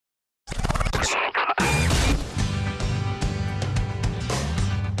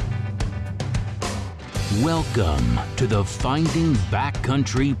Welcome to the Finding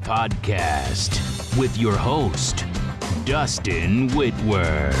Backcountry Podcast with your host, Dustin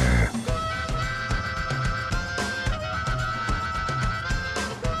Whitwer.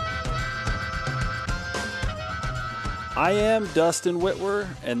 I am Dustin Whitwer,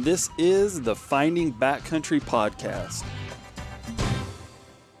 and this is the Finding Backcountry Podcast.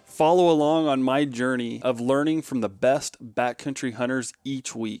 Follow along on my journey of learning from the best backcountry hunters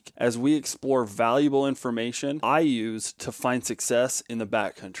each week as we explore valuable information I use to find success in the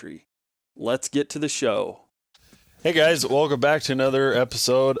backcountry. Let's get to the show. Hey guys, welcome back to another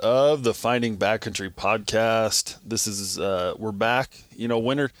episode of the Finding Backcountry Podcast. This is, we're back. You know,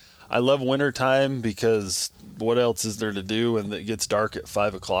 winter, I love winter time because what else is there to do when it gets dark at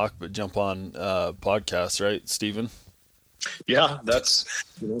 5 o'clock but jump on podcasts, right, Steven? Yeah, that's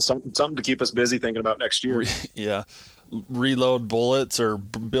something to keep us busy thinking about next year. Yeah, reload bullets or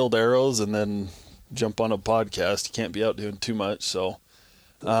build arrows and then jump on a podcast. You can't be out doing too much. So,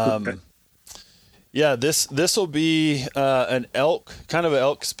 yeah, this will be an elk, kind of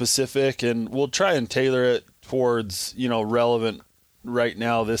elk specific, and we'll try and tailor it towards, relevant right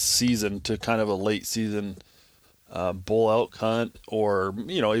now this season to kind of a late season bull elk hunt, or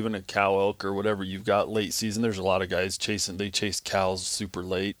even a cow elk or whatever you've got late season. There's a lot of guys they chase cows super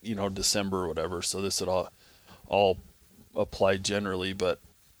late, December or whatever, so this would all apply generally, but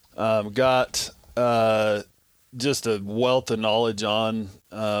got just a wealth of knowledge on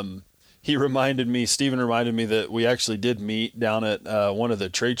Steven reminded me that we actually did meet down at one of the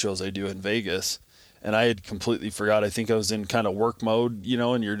trade shows I do in Vegas. And I had completely forgot. I think I was in kind of work mode,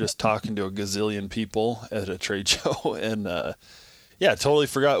 and you're just talking to a gazillion people at a trade show. And, totally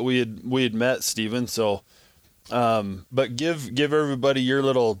forgot we had met, Steven. So, but give everybody your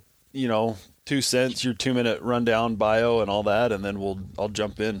little, 2 cents, your 2-minute rundown bio and all that. And then I'll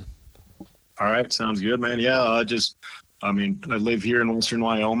jump in. All right. Sounds good, man. Yeah. I live here in Western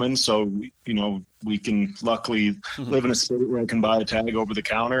Wyoming, so, we can luckily live in a state where I can buy a tag over the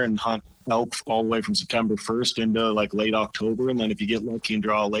counter and hunt elk all the way from September 1st into like late October. And then if you get lucky and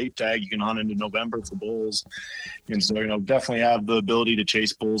draw a late tag, you can hunt into November for bulls. And so, definitely have the ability to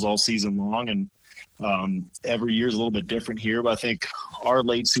chase bulls all season long. And every year is a little bit different here, but I think our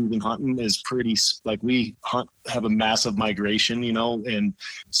late season hunting is pretty, we have a massive migration, and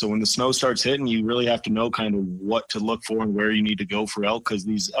so when the snow starts hitting, you really have to know kind of what to look for and where you need to go for elk, because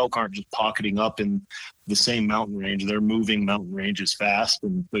these elk aren't just pocketing up in the same mountain range. They're moving mountain ranges fast,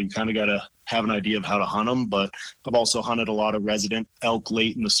 and so you kind of got to have an idea of how to hunt them. But I've also hunted a lot of resident elk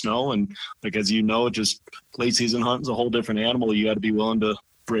late in the snow, and as just late season hunting is a whole different animal. You got to be willing to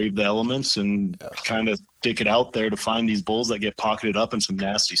brave the elements and kind of stick it out there to find these bulls that get pocketed up in some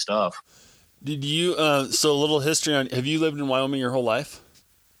nasty stuff. Did you, so a little history on, have you lived in Wyoming your whole life?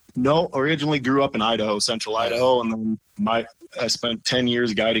 No, originally grew up in Idaho, central Idaho. And then I spent 10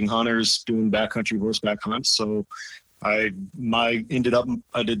 years guiding hunters doing backcountry horseback hunts. So I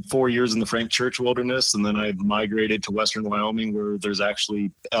did 4 years in the Frank Church Wilderness, and then I migrated to Western Wyoming, where there's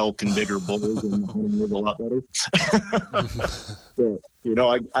actually elk and bigger bulls, and the hunting was a lot better. So,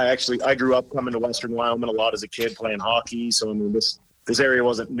 I grew up coming to Western Wyoming a lot as a kid playing hockey. So this area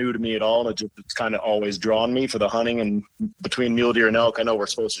wasn't new to me at all. It's kind of always drawn me for the hunting. And between mule deer and elk, I know we're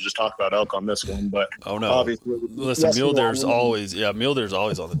supposed to just talk about elk on this one, but oh no, obviously, listen, mule deer's always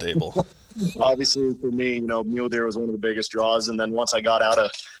on the table. Obviously for me, mule deer was one of the biggest draws. And then once I got out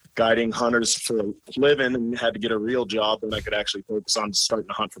of guiding hunters for a living and had to get a real job, then I could actually focus on starting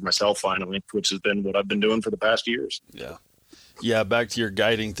to hunt for myself finally, which has been what I've been doing for the past years. Yeah, back to your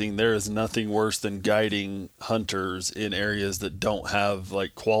guiding thing, there is nothing worse than guiding hunters in areas that don't have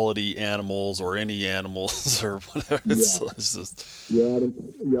like quality animals or any animals or whatever.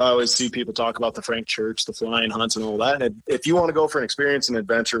 I always see people talk about the Frank Church, the flying hunts and all that. And if you want to go for an experience and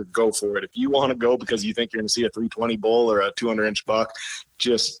adventure, go for it. If you want to go because you think you're going to see a 320 bull or a 200-inch buck,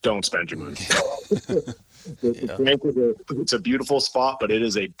 just don't spend your money. Frank it's a beautiful spot, but it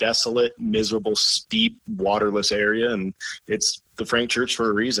is a desolate, miserable, steep, waterless area, and it's the Frank Church for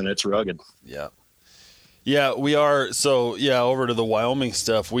a reason. It's rugged. Yeah, we are. So over to the Wyoming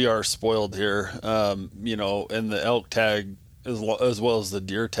stuff. We are spoiled here, and the elk tag as well as the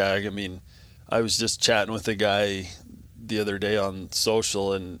deer tag. I mean, I was just chatting with a guy the other day on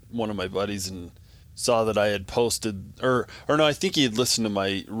social, and one of my buddies, and saw that I had posted, or no, I think he had listened to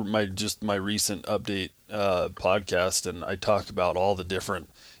my recent update podcast, and I talked about all the different,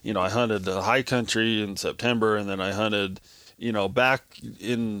 I hunted the high country in September, and then I hunted, then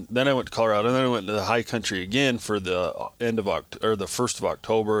I went to Colorado, and then I went to the high country again for the end of October, or the 1st of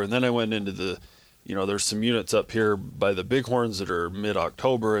October, and then I went into the there's some units up here by the Bighorns that are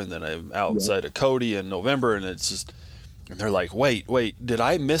mid-October, and then I'm outside of Cody in November, and it's just, and they're like, wait, did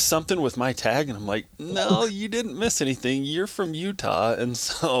I miss something with my tag? And I'm like, no, you didn't miss anything. You're from Utah, and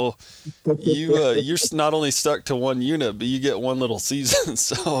so you're not only stuck to one unit, but you get one little season.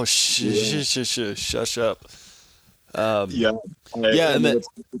 So shush up. And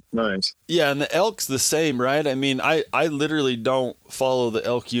nice. Yeah, and the elk's the same, right? I mean, I literally don't follow the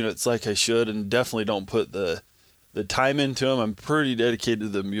elk units like I should, and definitely don't put the time into them. I'm pretty dedicated to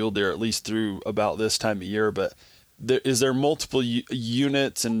the mule deer, at least through about this time of year. But is there multiple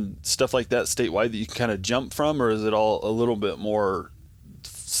units and stuff like that statewide that you can kind of jump from, or is it all a little bit more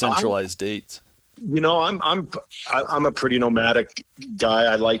centralized dates? I'm a pretty nomadic guy.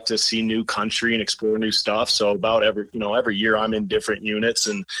 I like to see new country and explore new stuff. So about every year I'm in different units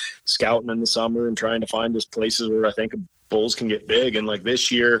and scouting in the summer and trying to find just places where I think bulls can get big. And like this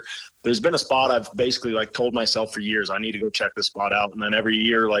year, there's been a spot I've basically like told myself for years, I need to go check this spot out. And then every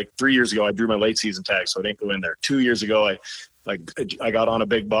year, like 3 years ago, I drew my late season tag, so I didn't go in there. 2 years ago, I got on a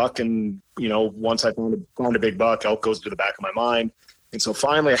big buck, and once I found a big buck, elk goes to the back of my mind. And so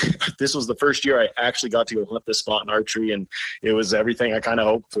finally, this was the first year I actually got to go hunt this spot in archery, and it was everything I kind of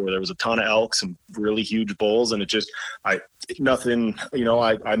hoped for. There was a ton of elk, some really huge bulls, and I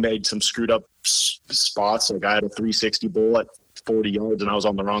made some screwed up spots. Like I had a 360 bull at 40 yards, and I was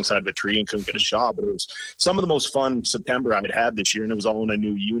on the wrong side of a tree and couldn't get a shot. But it was some of the most fun September I'd had this year, and it was all in a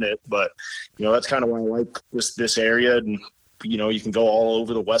new unit. But that's kind of why I like this area. And you can go all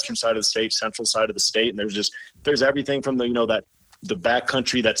over the western side of the state, central side of the state, and there's everything from the back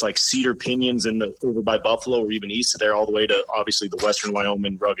country that's like Cedar Pinions and over by Buffalo or even east of there, all the way to obviously the western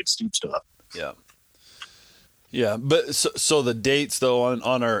Wyoming rugged steep stuff. Yeah. But so the dates though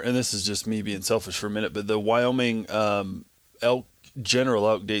on our, and this is just me being selfish for a minute, but the Wyoming general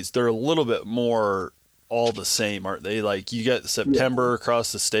elk dates, they're a little bit more all the same, aren't they? Like you get September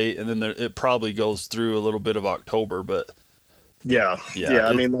across the state, and then it probably goes through a little bit of October, but Yeah.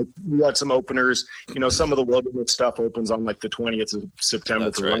 I mean, like we got some openers. Some of the wilderness stuff opens on like the 20th of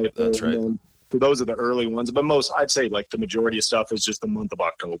September. That's right. So those are the early ones, but I'd say like the majority of stuff is just the month of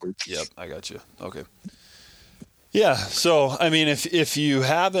October. Yep, I got you. Okay. Yeah. So I mean, if you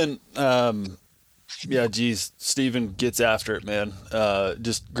haven't, Steven gets after it, man.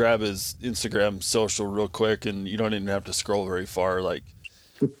 Just grab his Instagram social real quick, and you don't even have to scroll very far. Like,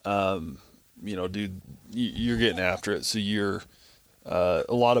 dude, you're getting after it. So you're a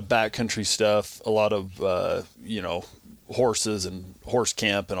lot of backcountry stuff, a lot of horses and horse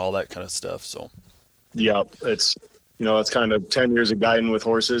camp and all that kind of stuff. So yeah, it's kind of 10 years of guiding with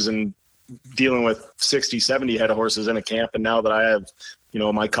horses and dealing with 60, 70 head of horses in a camp. And now that I have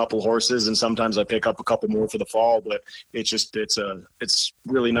my couple horses, and sometimes I pick up a couple more for the fall, but it's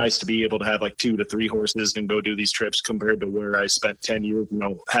really nice to be able to have like 2 to 3 horses and go do these trips compared to where I spent 10 years,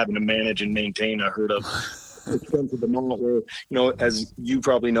 having to manage and maintain a herd of expensive amount where, as you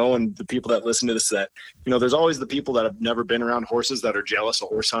probably know, and the people that listen to this, that, there's always the people that have never been around horses that are jealous of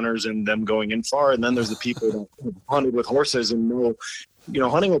horse hunters and them going in far. And then there's the people that have hunted with horses and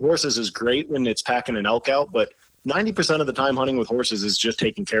hunting with horses is great when it's packing an elk out, but 90% of the time hunting with horses is just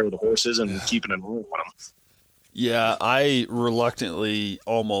taking care of the horses and keeping an eye on them. Yeah, I reluctantly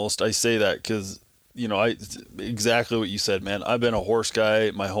I say that because, exactly what you said, man. I've been a horse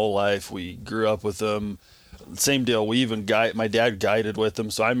guy my whole life. We grew up with them. Same deal. We even my dad guided with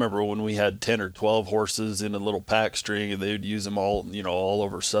them. So I remember when we had 10 or 12 horses in a little pack string, and they would use them all, all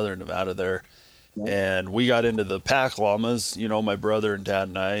over southern Nevada there. And we got into the pack llamas, my brother and dad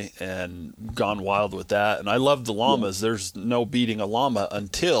and I, and gone wild with that. And I love the llamas. There's no beating a llama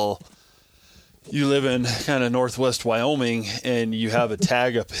until you live in kind of northwest Wyoming and you have a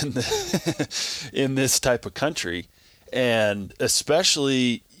tag up in this type of country. And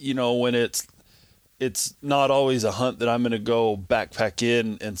especially, when it's not always a hunt that I'm going to go backpack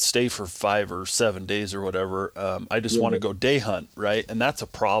in and stay for 5 or 7 days or whatever. I just want to go day hunt, right? And that's a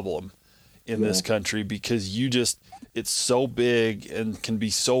problem in this country because it's so big and can be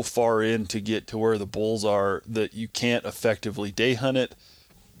so far in to get to where the bulls are that you can't effectively day hunt it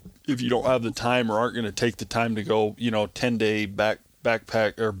if you don't have the time or aren't going to take the time to go, 10-day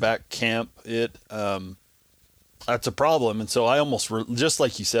backpack or back camp it. That's a problem. And so I just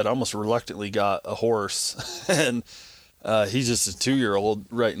like you said, I almost reluctantly got a horse and he's just a 2-year-old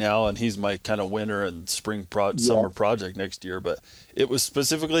right now, and he's my kind of winter and spring summer project next year. But it was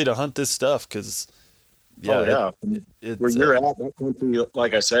specifically to hunt this stuff because, where you're at, that country,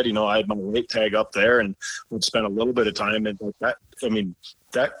 like I said, I had my weight tag up there and would spend a little bit of time in like that. I mean,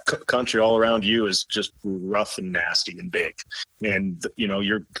 that country all around you is just rough and nasty and big. And,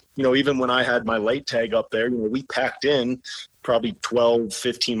 even when I had my late tag up there, we packed in probably 12,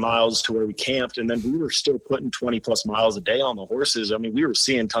 15 miles to where we camped. And then we were still putting 20 plus miles a day on the horses. I mean, we were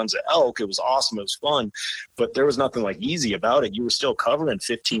seeing tons of elk. It was awesome. It was fun, but there was nothing like easy about it. You were still covering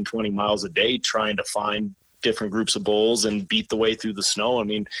 15, 20 miles a day, trying to find different groups of bulls and beat the way through the snow. I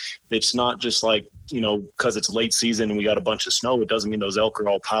mean, it's not just like, because it's late season and we got a bunch of snow, it doesn't mean those elk are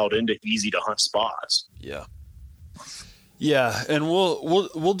all piled into easy to hunt spots. Yeah. Yeah. And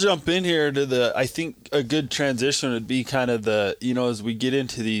we'll jump in here to I think a good transition would be kind of as we get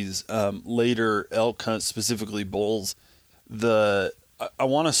into these later elk hunts, specifically bulls, I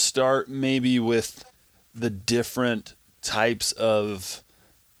want to start maybe with the different types of,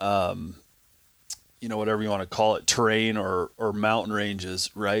 whatever you want to call it, terrain or mountain ranges,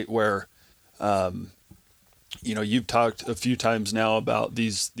 right? Where, you've talked a few times now about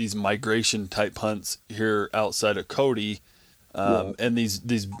these migration type hunts here outside of Cody, and these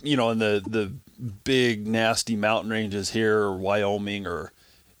in the big nasty mountain ranges here, or Wyoming, or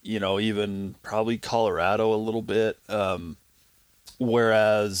even probably Colorado a little bit.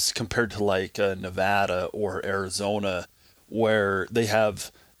 Whereas compared to like Nevada or Arizona, where they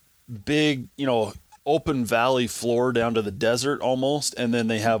have big, open valley floor down to the desert almost, and then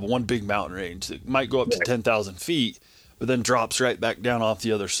they have one big mountain range that might go up to 10,000 feet, but then drops right back down off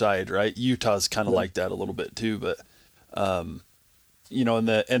the other side, right? Utah's kind of like that a little bit too, but and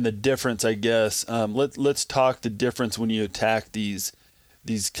the difference, I guess, let's talk the difference when you attack these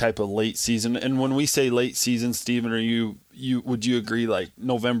type of late season. And when we say late season, Stephen, would you agree like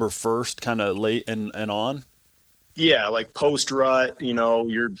November 1st kind of late and on? Yeah, like post rut,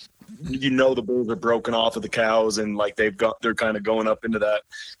 the bulls are broken off of the cows, and like they're kind of going up into that,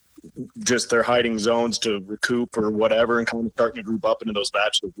 just their hiding zones to recoup or whatever, and kind of starting to group up into those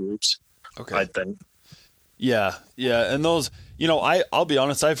bachelor groups. Okay, I think. Yeah, and those, I'll be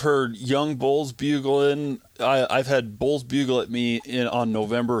honest, I've heard young bulls bugle in. I've had bulls bugle at me on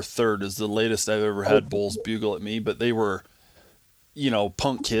November 3rd is the latest I've ever had bulls bugle at me, but they were,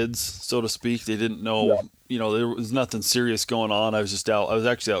 punk kids, so to speak. They didn't know. Yeah. There was nothing serious going on. I was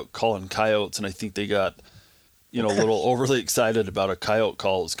actually out calling coyotes, and I think they got, a little overly excited about a coyote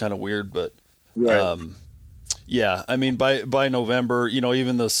call. It was kind of weird, but, yeah, I mean, by November,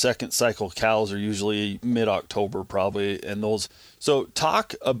 even the second cycle cows are usually mid-October probably. And so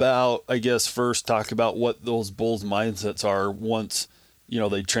talk about what those bulls' mindsets are once,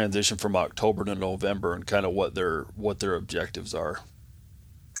 they transition from October to November, and kind of what their objectives are.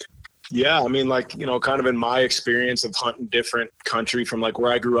 Yeah, I mean, kind of in my experience of hunting different country from like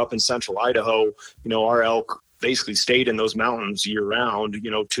where I grew up in central Idaho, our elk basically stayed in those mountains year round,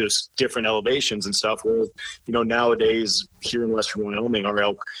 to different elevations and stuff. Where, nowadays here in Western Wyoming, our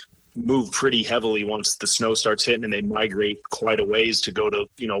elk move pretty heavily once the snow starts hitting, and they migrate quite a ways to go to,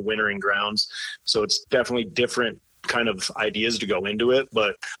 wintering grounds. So it's definitely different kind of ideas to go into it,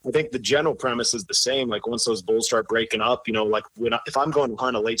 but I think the general premise is the same. Like once those bulls start breaking up, if I'm going to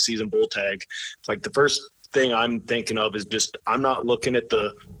hunt a late season bull tag, like the first thing I'm thinking of is just, I'm not looking at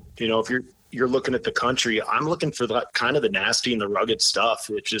the, if you're looking at the country, I'm looking for that kind of the nasty and the rugged stuff.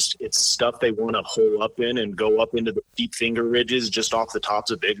 It's stuff they want to hole up in and go up into the deep finger ridges, just off the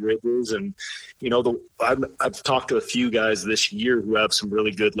tops of big ridges. And, I've talked to a few guys this year who have some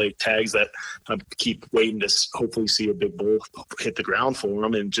really good late tags that I keep waiting to hopefully see a big bull hit the ground for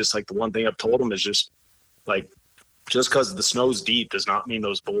them. And just like the one thing I've told them is just because the snow's deep does not mean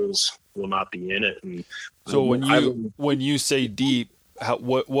those bulls will not be in it. And so when you say deep,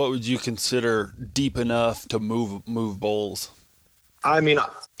 what would you consider deep enough to move bulls? I mean,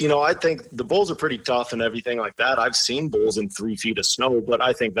 I think the bulls are pretty tough and everything like that. I've seen bulls in 3 feet of snow, but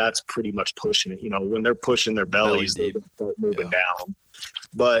I think that's pretty much pushing it. When they're pushing their bellies, they start moving down.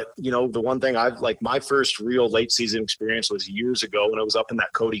 But, the one thing my first real late season experience was years ago when I was up in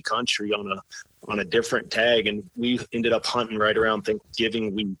that Cody country on a different tag, and we ended up hunting right around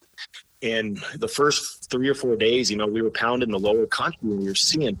Thanksgiving week. And the first 3 or 4 days, we were pounding the lower country, and we were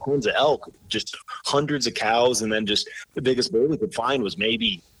seeing tons of elk, just hundreds of cows. And then just the biggest bull we could find was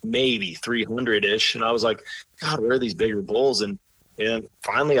maybe 300-ish. And I was like, God, where are these bigger bulls? And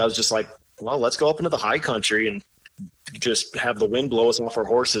finally I was just like, well, let's go up into the high country and just have the wind blow us off our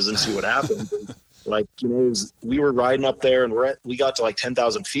horses and see what happens. We were riding up there, and we got to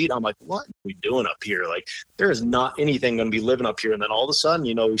 10,000 feet. I'm like, what are we doing up here? There is not anything going to be living up here. And then all of a sudden,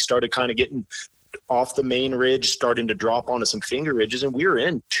 we started kind of getting off the main ridge, starting to drop onto some finger ridges, and we were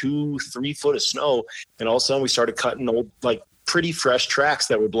in 2-3 foot of snow. And all of a sudden we started cutting old, pretty fresh tracks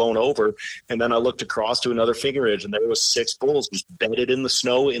that were blown over. And then I looked across to another finger ridge, and there was 6 bulls just bedded in the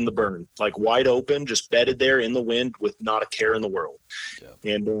snow in the burn, like wide open, just bedded there in the wind with not a care in the world.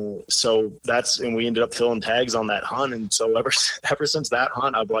 Yeah. And so and we ended up filling tags on that hunt. And so ever since that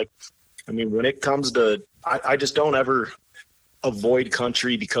hunt, I'm like, I mean, when it comes to, I just don't ever avoid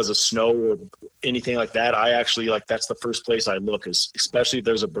country because of snow or anything like that. I actually, like, that's the first place I look, is especially if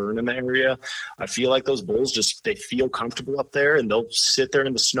there's a burn in the area. I feel like those bulls they feel comfortable up there, and they'll sit there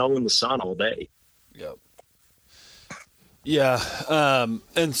in the snow and the sun all day. Yep. Yeah.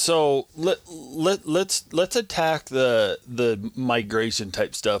 And so let's attack the migration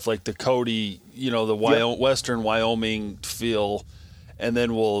type stuff, like the Cody, the Western Wyoming feel, and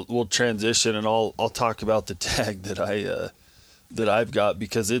then we'll transition, and I'll talk about the tag that I've got,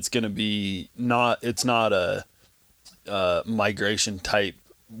 because it's going to be it's not a migration type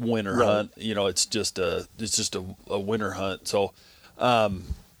winter hunt. It's just a winter hunt. So,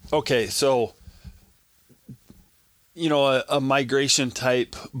 okay. So, a migration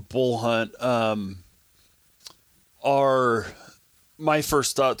type bull hunt, my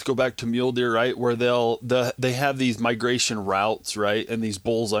first thoughts go back to mule deer, right? Where they have these migration routes, right? And these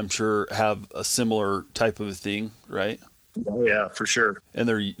bulls, I'm sure, have a similar type of a thing, right? Oh yeah, for sure.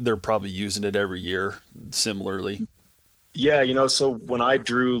 And they're probably using it every year similarly. Yeah, so when I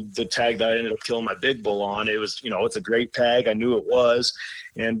drew the tag that I ended up killing my big bull on, it was, it's a great tag. I knew it was.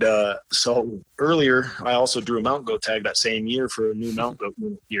 And so earlier, I also drew a mountain goat tag that same year for a new mountain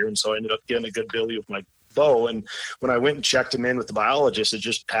goat year. And so I ended up getting a good billy with my bow. And when I went and checked him in with the biologist, it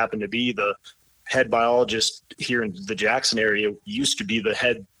just happened to be the head biologist here in the Jackson area, used to be the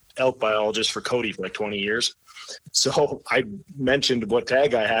head elk biologist for Cody for like 20 years. So I mentioned what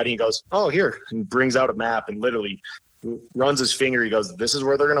tag I had, and he goes, "Oh, here," and brings out a map and literally runs his finger. He goes, "This is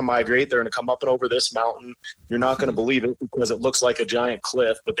where they're going to migrate. They're going to come up and over this mountain. You're not going to believe it because it looks like a giant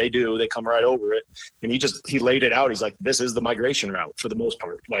cliff, but they do. They come right over it." And he laid it out. He's like, "This is the migration route for the most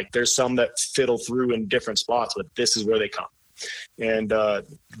part. Like, there's some that fiddle through in different spots, but this is where they come." And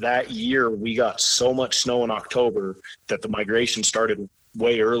that year we got so much snow in October that the migration started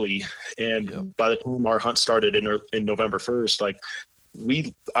way early. And by the time our hunt started in November 1st, like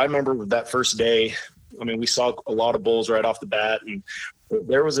I remember that first day, I mean, we saw a lot of bulls right off the bat, and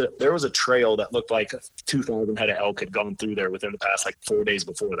there was a trail that looked like 2,000 head of elk had gone through there within the past 4 days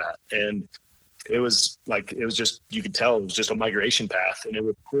before that. And it was just, you could tell it was just a migration path, and it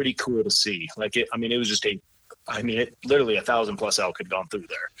was pretty cool to see. It was just literally 1,000 plus elk had gone through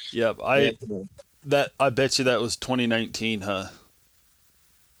there. Yep. I bet you that was 2019, huh?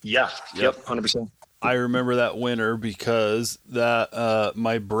 Yeah. Yep. 100%. I remember that winter because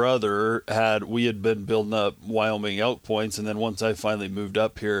my brother we had been building up Wyoming elk points, and then once I finally moved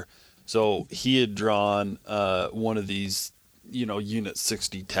up here, so he had drawn one of these, Unit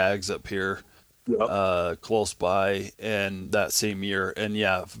 60 tags up here, close by, and that same year, and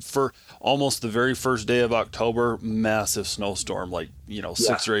for almost the very first day of October, massive snowstorm,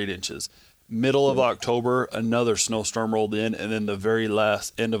 6 or 8 inches. Middle of October, another snowstorm rolled in, and then the very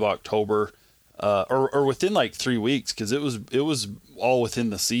last end of October, or within 3 weeks, because it was all within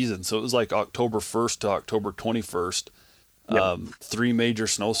the season. So it was October 1st to October 21st, 3 major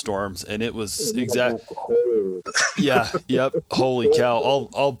snowstorms, and it was holy cow.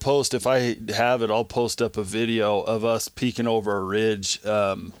 I'll post, if I have it, I'll post up a video of us peeking over a ridge,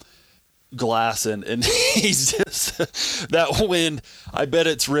 glassing, and he's just, that wind, I bet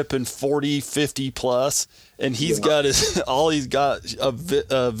it's ripping 40, 50 plus, and he's got all he's got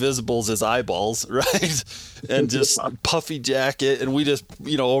visible is his eyeballs, right? And just puffy jacket, and we just,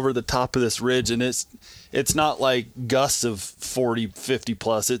 over the top of this ridge, and it's not like gusts of 40, 50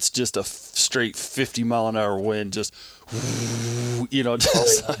 plus, it's just a straight 50 mile an hour wind, just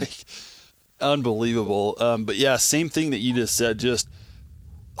unbelievable. But yeah, same thing that you just said, just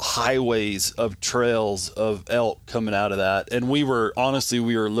highways of trails of elk coming out of that. And we were a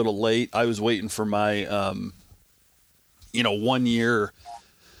little late. I was waiting for my 1 year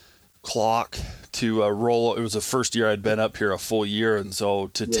clock to roll. It was the first year I'd been up here a full year, and so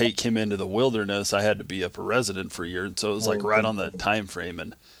to take him into the wilderness, I had to be up a resident for a year, and so it was right on the time frame,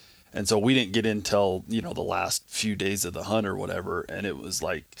 and so we didn't get in till the last few days of the hunt or whatever. And it was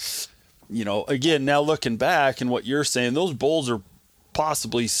again, now looking back and what you're saying, those bulls are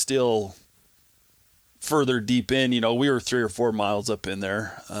possibly still further deep in. We were 3 or 4 miles up in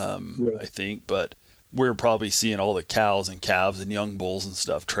there, I think, but we're probably seeing all the cows and calves and young bulls and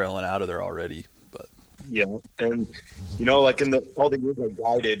stuff trailing out of there already. But Yeah. And, like in all the years I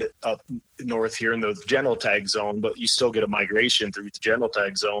guided up north here in the general tag zone, but you still get a migration through the general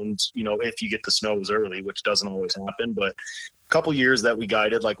tag zones, if you get the snows early, which doesn't always happen. But a couple years that we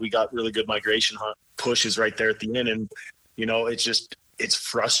guided, like we got really good migration hunt pushes right there at the end. And, it's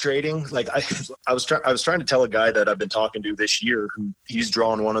frustrating. Like I was trying to tell a guy that I've been talking to this year who he's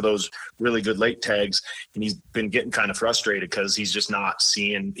drawing one of those really good late tags, and he's been getting kind of frustrated because he's just not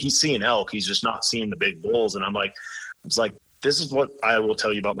seeing elk. He's just not seeing the big bulls. And it's like, this is what I will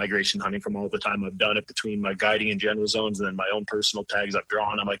tell you about migration hunting from all the time I've done it between my guiding and general zones and then my own personal tags I've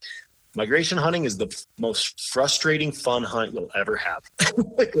drawn. I'm like, migration hunting is the most frustrating fun hunt you'll ever have.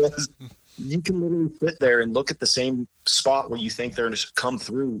 Because you can literally sit there and look at the same spot where you think they're going to come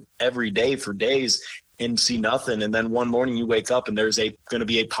through every day for days and see nothing. And then one morning you wake up and there's going to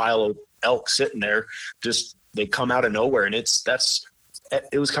be a pile of elk sitting there. Just, they come out of nowhere. And it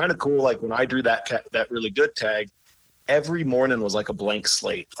was kind of cool. Like when I drew that really good tag, every morning was like a blank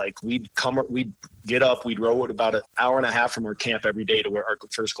slate. Like we'd get up, we'd row it about an hour and a half from our camp every day to where our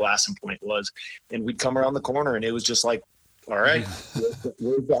first glassing point was. And we'd come around the corner and it was just like, all right,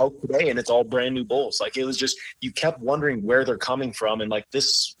 where's the elk today? And it's all brand new bulls. Like it was just, you kept wondering where they're coming from. And like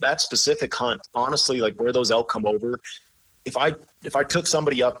that specific hunt, honestly, like where those elk come over, if I took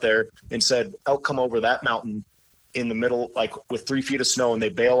somebody up there and said, elk come over that mountain in the middle, like with 3 feet of snow, and they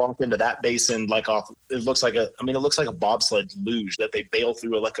bail off into that basin, like it looks like a bobsled luge that they bail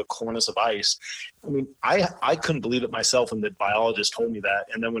through like a cornice of ice. I mean, I couldn't believe it myself, and the biologist told me that.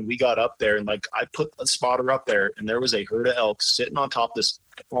 And then when we got up there and like I put a spotter up there and there was a herd of elk sitting on top of this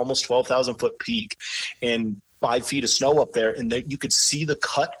almost 12,000 foot peak and 5 feet of snow up there, and you could see the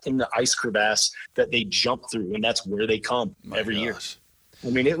cut in the ice crevasse that they jump through, and that's where they come every year. I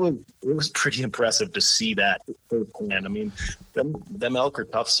mean, it was pretty impressive to see that firsthand. I mean, them elk are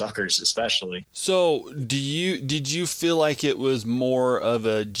tough suckers, especially. So, did you feel like it was more of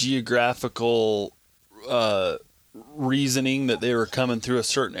a geographical reasoning that they were coming through a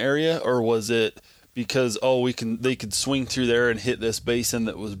certain area, or was it because they could swing through there and hit this basin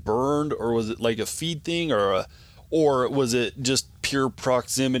that was burned, or was it like a feed thing, or was it just pure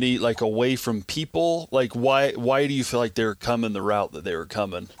proximity, like away from people? Like why do you feel like they were coming the route that they were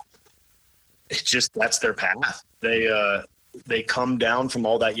coming? It's just, that's their path. They come down from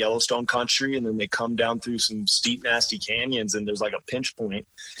all that Yellowstone country, and then they come down through some steep, nasty canyons, and there's like a pinch point.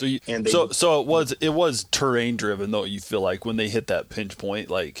 So it was terrain driven, though. You feel like when they hit that pinch point,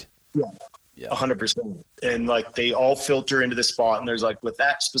 like yeah, 100%. And like they all filter into the spot, and there's like with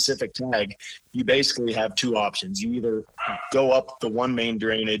that specific tag, you basically have two options. You either go up the one main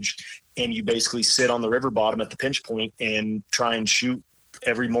drainage and you basically sit on the river bottom at the pinch point and try and shoot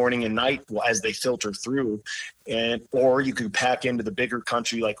every morning and night as they filter through, or you could pack into the bigger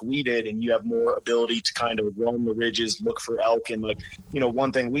country like we did, and you have more ability to kind of roam the ridges, look for elk. And like,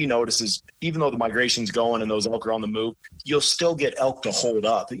 one thing we notice is even though the migration's going and those elk are on the move, you'll still get elk to hold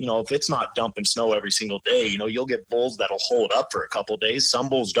up. If it's not dumping snow every single day, you'll get bulls that'll hold up for a couple of days. Some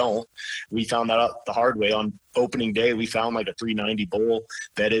bulls don't. We found that out the hard way. On opening day, we found like a 390 bull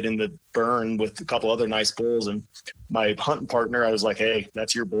bedded in the burn with a couple other nice bulls. And my hunting partner, I was like, hey,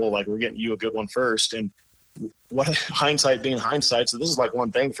 that's your bull. Like, we're getting you a good one first. And what hindsight being hindsight. So this is like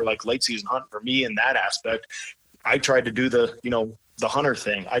one thing for like late season hunt for me in that aspect. I tried to do the hunter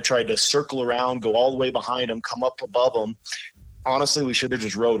thing. I tried to circle around, go all the way behind them, come up above them. Honestly, we should have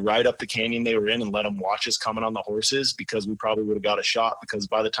just rode right up the canyon they were in and let them watch us coming on the horses, because we probably would have got a shot, because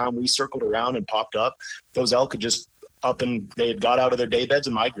by the time we circled around and popped up, those elk had just up and they had got out of their day beds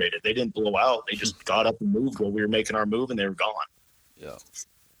and migrated. They didn't blow out. They just got up and moved while we were making our move, and they were gone. Yeah.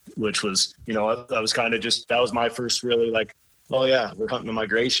 Which was, that was kind of just, that was my first really like, oh yeah, we're hunting a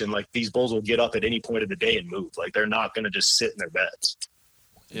migration. Like these bulls will get up at any point of the day and move. Like they're not going to just sit in their beds.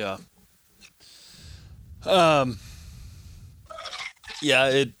 Yeah.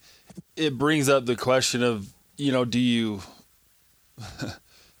 Yeah, it brings up the question of, do you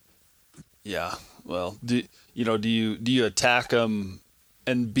yeah, well, do you attack them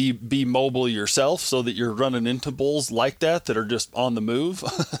and be mobile yourself so that you're running into bulls like that are just on the move?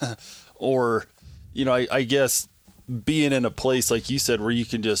 Or, I guess being in a place like you said where you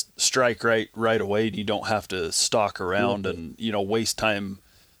can just strike right away and you don't have to stalk around and, waste time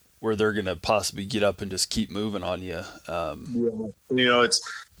where they're going to possibly get up and just keep moving on you. It's,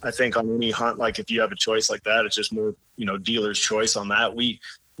 I think on any hunt, like if you have a choice like that, it's just more, dealer's choice on that. We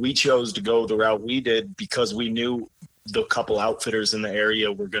chose to go the route we did because we knew the couple outfitters in the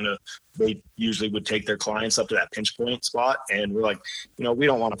area they usually would take their clients up to that pinch point spot. And we're like, we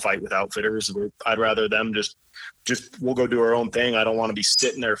don't want to fight with outfitters. I'd rather them just we'll go do our own thing. I don't want to be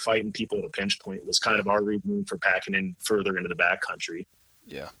sitting there fighting people at a pinch point. Was kind of our reason for packing in further into the backcountry.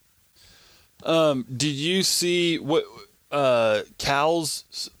 Yeah. Did you see what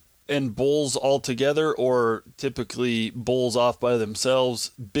cows and bulls all together, or typically bulls off by themselves,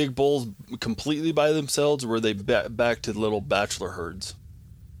 big bulls completely by themselves, or were they back to little bachelor herds?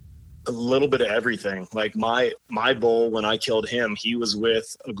 A little bit of everything. Like my bull, when I killed him, he was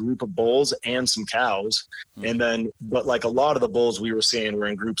with a group of bulls and some cows. And then, but like a lot of the bulls we were seeing were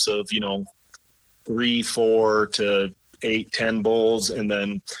in groups of, 3, 4 to 8, 10 bulls. And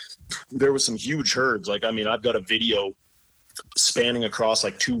then there was some huge herds. Like, I mean, I've got a video spanning across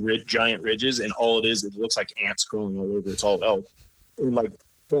like 2 giant ridges, and all it looks like ants crawling all over. It's all elk. And like,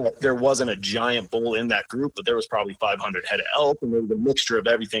 there wasn't a giant bull in that group, but there was probably 500 head of elk, and there was a mixture of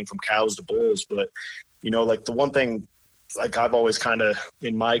everything from cows to bulls. But, like the one thing, like I've always kind of,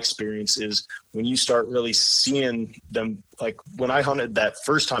 in my experience, is when you start really seeing them, like when I hunted that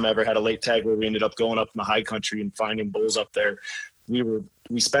first time I ever had a late tag where we ended up going up in the high country and finding bulls up there,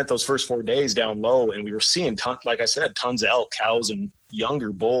 we spent those first 4 days down low, and we were seeing like I said, tons of elk, cows, and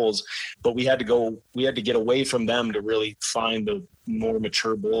younger bulls, but we had to get away from them to really find the more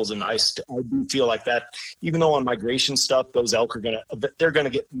mature bulls. And I do feel like that, even though on migration stuff, those elk they're gonna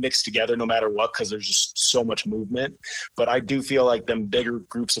get mixed together no matter what, because there's just so much movement. But I do feel like them bigger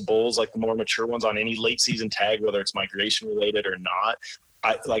groups of bulls, like the more mature ones on any late season tag, whether it's migration related or not,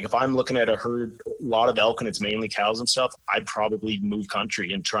 if I'm looking at a herd, a lot of elk, and it's mainly cows and stuff, I'd probably move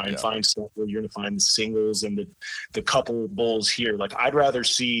country and try and find stuff where you're going to find the singles and the couple bulls here. Like, I'd rather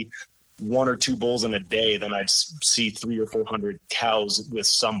see 1 or 2 bulls in a day than I'd see 300 or 400 cows with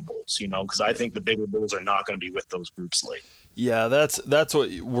some bulls, because I think the bigger bulls are not going to be with those groups late. Yeah, that's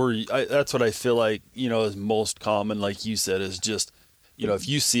what I feel like, is most common, like you said, is just, if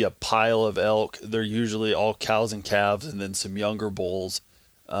you see a pile of elk, they're usually all cows and calves and then some younger bulls.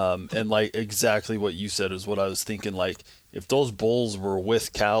 And like exactly what you said is what I was thinking. Like, if those bulls were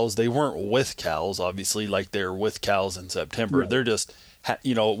with cows, they weren't with cows, obviously, like they're with cows in September. Right. They're just,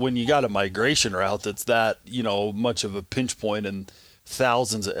 when you got a migration route that's that, much of a pinch point and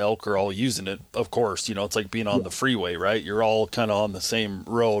thousands of elk are all using it. Of course, it's like being on the freeway, right? You're all kind of on the same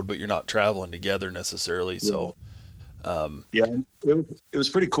road, but you're not traveling together necessarily. So, it was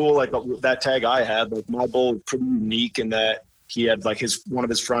pretty cool. Like that tag I had, like my bull was pretty unique in that he had like one of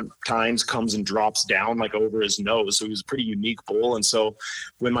his front tines comes and drops down like over his nose. So he was a pretty unique bull. And so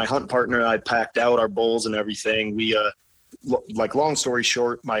when my hunt partner and I packed out our bulls and everything, we, like long story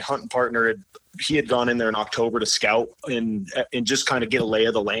short, my hunting partner he had gone in there in October to scout and just kind of get a lay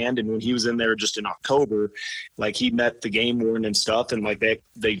of the land. And when he was in there just in October, like he met the game warden and stuff, and like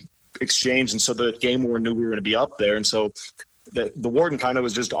they exchanged. And so the game warden knew we were going to be up there. And so the warden kind of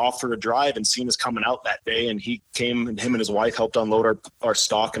was just off for a drive and seen us coming out that day. And he came, and him and his wife helped unload our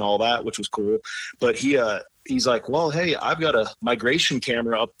stock and all that, which was cool. But he's like, well, hey, I've got a migration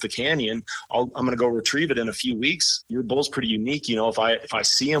camera up the canyon. I'm going to go retrieve it in a few weeks. Your bull's pretty unique. If I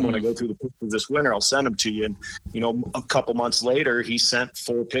see him when I go through the pictures this winter, I'll send him to you. And, a couple months later, he sent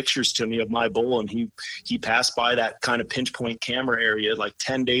 4 pictures to me of my bull, and he passed by that kind of pinch point camera area like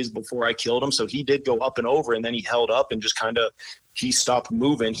 10 days before I killed him. So he did go up and over, and then he held up and just kind of, he stopped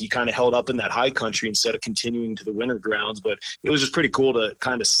moving. He kind of held up in that high country instead of continuing to the winter grounds. But it was just pretty cool to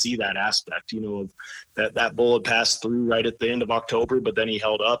kind of see that aspect, of that bull had passed through right at the end of October, but then he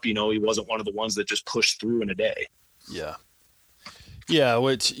held up. He wasn't one of the ones that just pushed through in a day. Yeah,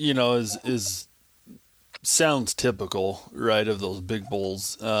 which is sounds typical, right, of those big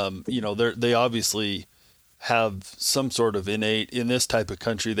bulls. They obviously have some sort of innate, in this type of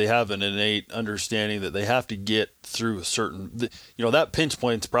country, they have an innate understanding that they have to get through a certain, that pinch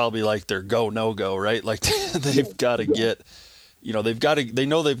point's probably like their no-go, right? Like they've got to get, they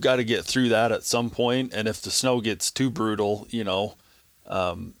know they've got to get through that at some point. And if the snow gets too brutal, they're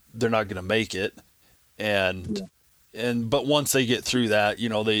not going to make it. But once they get through that,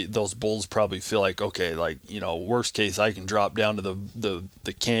 those bulls probably feel like, okay, like, worst case, I can drop down to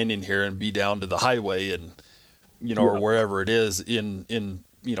the canyon here and be down to the highway and, or wherever it is in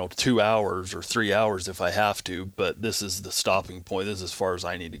 2 hours or 3 hours if I have to, but this is the stopping point. This is as far as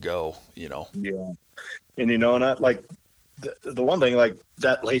I need to go, Yeah. And, and I, like the one thing, like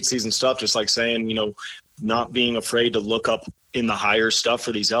that late season stuff, just like saying, not being afraid to look up in the higher stuff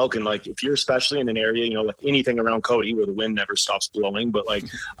for these elk. And like, if you're especially in an area, like anything around Cody where the wind never stops blowing, but like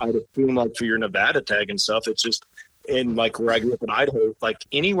I'd assume like for your Nevada tag and stuff, it's just, in like where I grew up in Idaho, like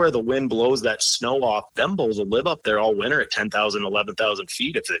anywhere the wind blows that snow off, them bulls will live up there all winter at 10,000, 11,000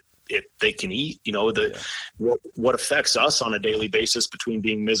 feet they can eat. What affects us on a daily basis between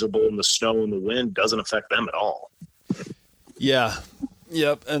being miserable in the snow and the wind doesn't affect them at all. Yeah.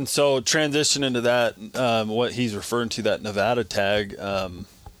 Yep. And so transition into that, what he's referring to, that Nevada tag,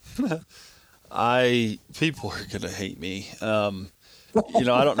 people are going to hate me. I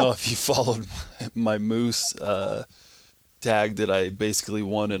don't know if you followed my moose, tag that I basically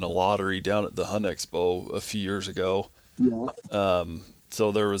won in a lottery down at the Hunt Expo a few years ago. Yeah.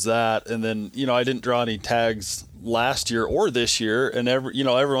 So there was that. And then, I didn't draw any tags last year or this year. And every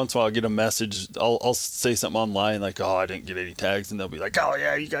once in a while I get a message. I'll say something online like, oh, I didn't get any tags. And they'll be like, oh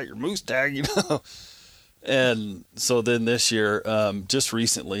yeah, you got your moose tag, And so then this year, just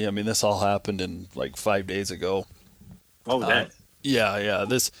recently, this all happened in like 5 days ago. Oh, that. Yeah.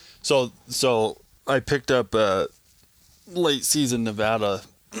 So I picked up a late season Nevada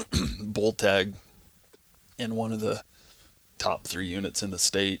bull tag in one of the top 3 units in the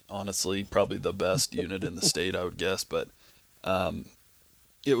state. Honestly, probably the best unit in the state, I would guess. But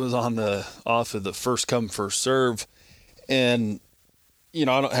it was off of the first come first serve, and I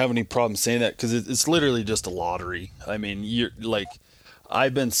don't have any problem saying that because it's literally just a lottery. I've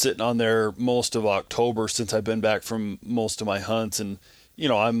been sitting on there most of October since I've been back from most of my hunts, and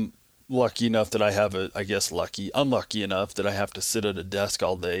I'm lucky enough that I have unlucky enough that I have to sit at a desk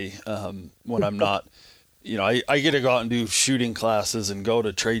all day when I'm not. I get to go out and do shooting classes and go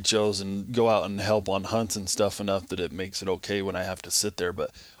to trade shows and go out and help on hunts and stuff enough that it makes it okay when I have to sit there. But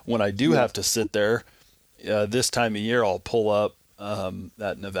when I do have to sit there, this time of year, I'll pull up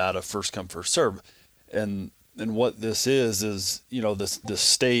that Nevada first come first serve. And what this is the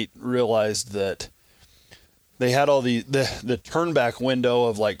state realized that they had all the turn back window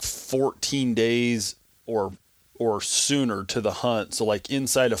of like 14 days or sooner to the hunt. So like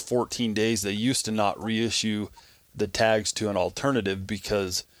inside of 14 days, they used to not reissue the tags to an alternative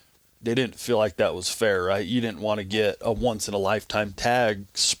because they didn't feel like that was fair, right? You didn't want to get a once in a lifetime tag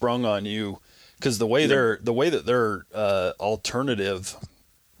sprung on you because the way that their alternative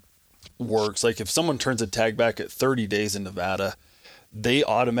works, like if someone turns a tag back at 30 days in Nevada,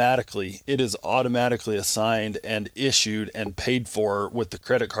 it is automatically assigned and issued and paid for with the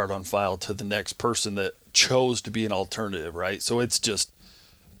credit card on file to the next person that chose to be an alternative, right? So it's just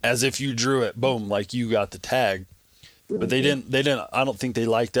as if you drew it, boom, like you got the tag. But they didn't, I don't think they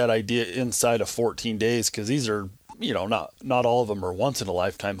liked that idea inside of 14 days because these are, not all of them are once in a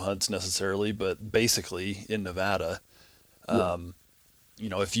lifetime hunts necessarily, but basically in Nevada, as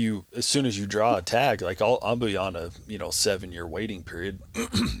soon as you draw a tag, like I'll be on a 7-year waiting period.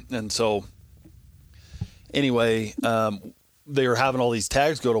 And so anyway, they were having all these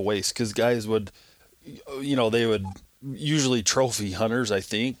tags go to waste because guys would, they would usually trophy hunters, I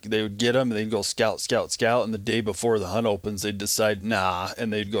think they would get them and they'd go scout. And the day before the hunt opens, they'd decide,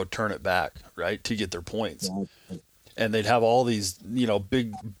 and they'd go turn it back, right, to get their points. And they'd have all these,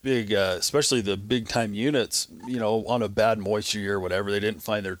 big, especially the big time units, on a bad moisture year or whatever, they didn't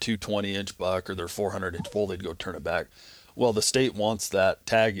find their 220-inch buck or their 400-inch bull, they'd go turn it back. Well, the state wants that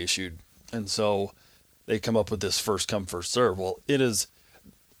tag issued. And so they come up with this first come, first serve. Well,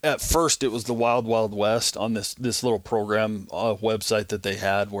 at first it was the Wild Wild West on this little program website that they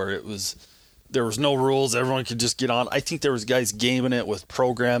had where there was no rules. Everyone could just get on. I think there was guys gaming it with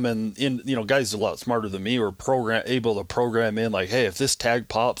programming guys a lot smarter than me were able to program in like, hey, if this tag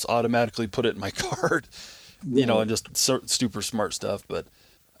pops, automatically put it in my card, and just super smart stuff. But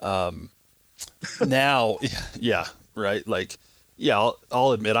now, yeah, right. Like, yeah,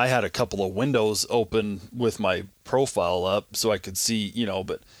 I'll admit I had a couple of windows open with my profile up so I could see,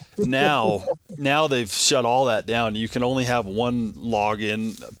 but now they've shut all that down. You can only have one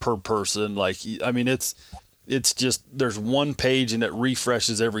login per person. Like, it's just, there's one page and it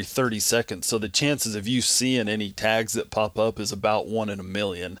refreshes every 30 seconds. So the chances of you seeing any tags that pop up is about 1 in a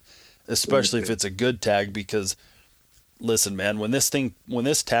million, especially if it's a good tag, because listen, man, when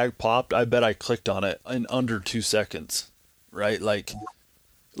this tag popped, I bet I clicked on it in under 2 seconds. Right? Like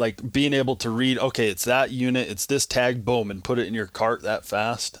being able to read, okay, it's that unit, it's this tag, boom, and put it in your cart that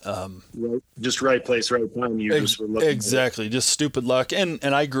fast. Just right place, right time. Just were looking exactly. Just stupid luck. And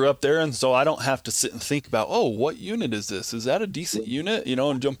I grew up there. And so I don't have to sit and think about, what unit is this? Is that a decent unit?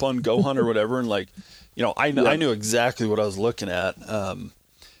 And jump on Go Hunt or whatever. And I knew exactly what I was looking at.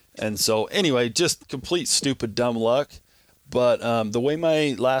 And so anyway, just complete stupid, dumb luck. But the way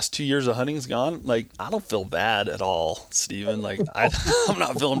my last 2 years of hunting's gone, like, I don't feel bad at all, Steven. Like, I'm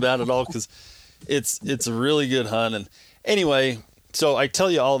not feeling bad at all because it's a really good hunt. And anyway, so I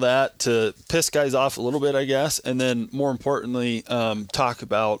tell you all that to piss guys off a little bit, I guess, and then more importantly, talk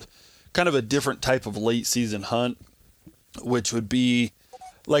about kind of a different type of late season hunt, which would be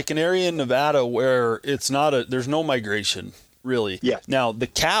like an area in Nevada where there's no migration really. Yeah. Now the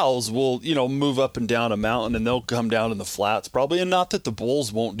cows will, move up and down a mountain and they'll come down in the flats probably. And not that the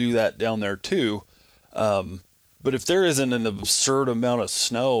bulls won't do that down there too. But if there isn't an absurd amount of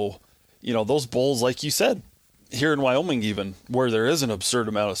snow, those bulls, like you said, here in Wyoming, even where there is an absurd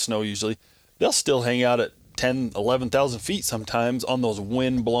amount of snow, usually they'll still hang out at 10, 11,000 feet sometimes on those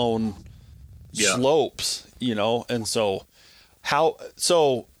wind blown slopes, and so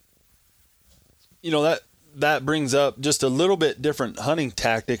that brings up just a little bit different hunting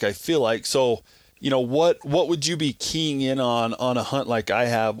tactic, I feel like. So, what would you be keying in on a hunt like I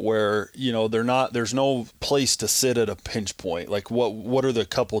have where, there's no place to sit at a pinch point? Like what are the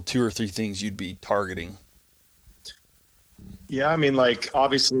couple, 2 or 3 things you'd be targeting? Yeah. I mean, like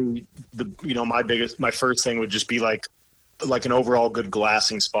obviously my first thing would just be like an overall good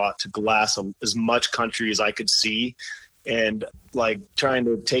glassing spot to glass as much country as I could see. And like trying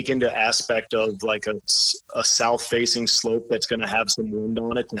to take into aspect of like a south facing slope that's going to have some wind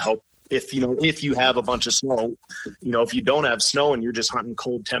on it to help if you have a bunch of snow. If you don't have snow and you're just hunting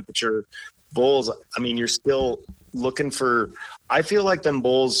cold temperature bulls, I mean, you're still looking for, I feel like them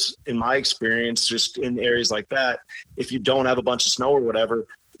bulls, in my experience, just in areas like that, if you don't have a bunch of snow or whatever,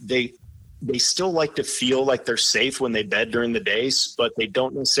 they still like to feel like they're safe when they bed during the days, but they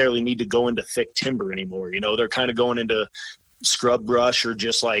don't necessarily need to go into thick timber anymore. They're kind of going into scrub brush or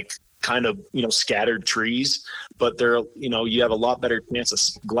just like kind of, scattered trees, but they're, you have a lot better chance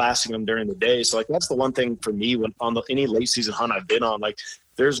of glassing them during the day. So like, that's the one thing for me when on any late season hunt I've been on, like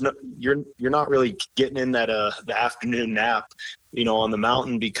you're not really getting in that, the afternoon nap, on the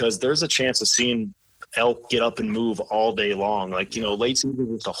mountain, because there's a chance of seeing elk get up and move all day long. Like, late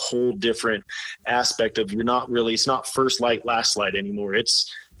season is a whole different aspect of it's not first light, last light anymore.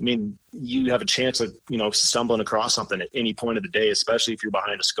 You have a chance of, stumbling across something at any point of the day, especially if you're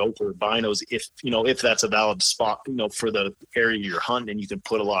behind a scope or binos, if that's a valid spot, for the area you're hunting and you can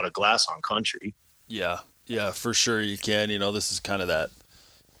put a lot of glass on country. Yeah. Yeah, for sure you can. This is kind of that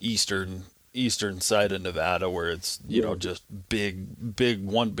eastern side of Nevada where it's just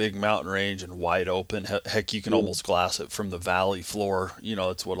one big mountain range and wide open. Heck, you can almost glass it from the valley floor.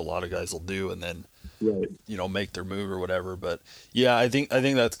 It's what a lot of guys will do, and then make their move or whatever. But yeah, I think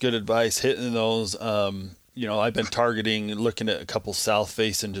that's good advice, hitting those. I've been looking at a couple south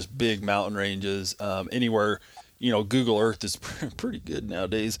facing just big mountain ranges, anywhere. Google Earth is pretty good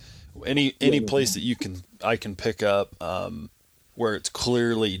nowadays. Any place that I can pick up where it's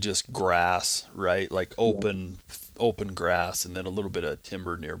clearly just grass, right? Like open grass, and then a little bit of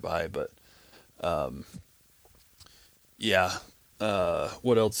timber nearby. But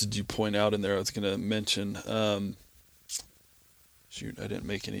what else did you point out in there? I was going to mention. Shoot, I didn't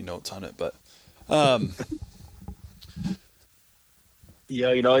make any notes on it, but.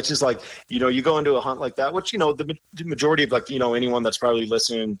 Yeah, it's just like, you go into a hunt like that, which, the majority of like, anyone that's probably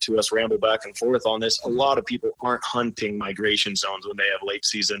listening to us ramble back and forth on this, a lot of people aren't hunting migration zones when they have late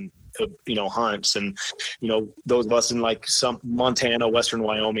season, hunts. And, those of us in like some Montana, Western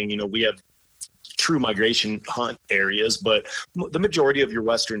Wyoming, we have true migration hunt areas, but the majority of your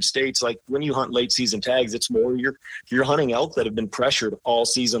Western states, like when you hunt late season tags, it's more you're hunting elk that have been pressured all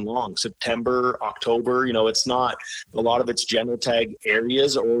season long, September, October. It's not a lot of it's general tag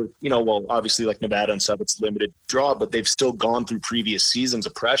areas, or obviously like Nevada and stuff, it's limited draw, but they've still gone through previous seasons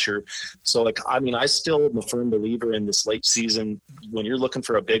of pressure. So like, I still am a firm believer in this late season when you're looking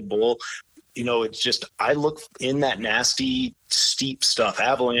for a big bull. It's just, I look in that nasty steep stuff,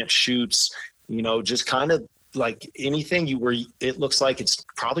 avalanche chutes, just kind of like anything where it looks like it's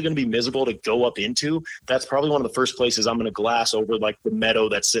probably going to be miserable to go up into. That's probably one of the first places I'm going to glass over, like the meadow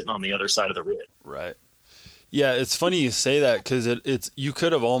that's sitting on the other side of the ridge. Right. Yeah, it's funny you say that, because it's you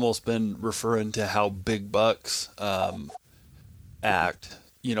could have almost been referring to how big bucks act,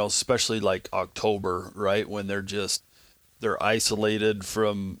 especially like October, right, when they're isolated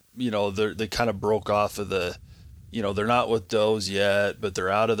from, they kind of broke off of the. They're not with does yet, but they're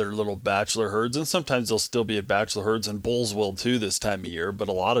out of their little bachelor herds, and sometimes they'll still be at bachelor herds, and bulls will too this time of year. But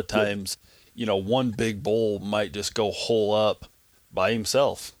a lot of times, one big bull might just go hole up by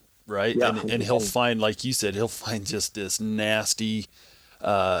himself, right? Yeah. And he'll find, like you said, just this nasty.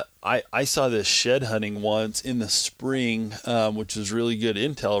 I saw this shed hunting once in the spring, which is really good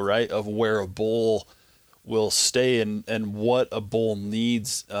intel, right, of where a bull will stay and what a bull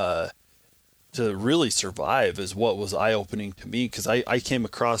needs to really survive is what was eye-opening to me, because I came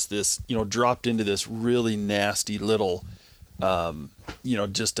across this, dropped into this really nasty little,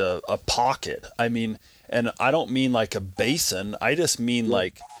 just a pocket. I mean, and I don't mean like a basin. I just mean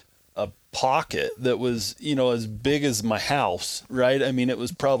like pocket that was, as big as my house, right? I mean, it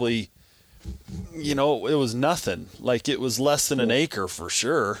was probably, it was nothing. Like, it was less than an acre for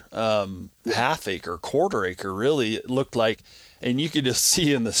sure. Half acre, quarter acre, really. It looked like, and you could just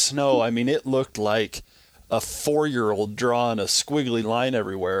see in the snow, I mean, it looked like a 4-year-old drawing a squiggly line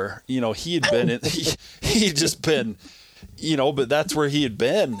everywhere. He had been he'd just been, but that's where he had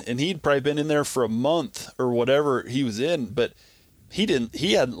been. And he'd probably been in there for a month or whatever he was in, but he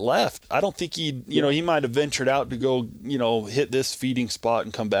hadn't left. I don't think he might have ventured out to go, hit this feeding spot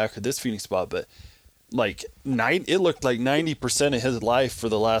and come back, or this feeding spot. But like it looked like 90% of his life for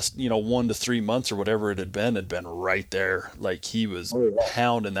the last, 1 to 3 months or whatever it had been right there. Like, he was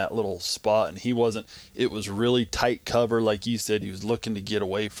pounding that little spot, and it was really tight cover. Like you said, he was looking to get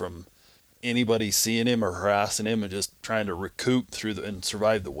away from anybody seeing him or harassing him, and just trying to recoup and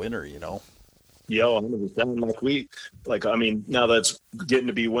survive the winter, Yeah, 100%. Now that's getting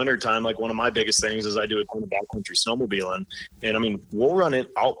to be winter time. Like, one of my biggest things is I do a ton of backcountry snowmobiling, and we'll run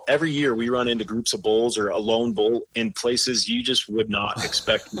it out every year. We run into groups of bulls or a lone bull in places you just would not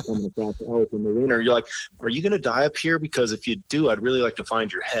expect to come across elk in the winter. You're like, are you going to die up here? Because if you do, I'd really like to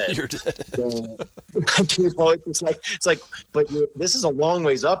find your head. You're dead. It's like, but this is a long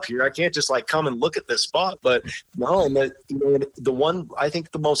ways up here. I can't just like come and look at this spot. But no, and the one, I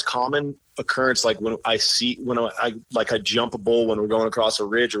think the most common occurrence, like when I jump a bull when we're going across a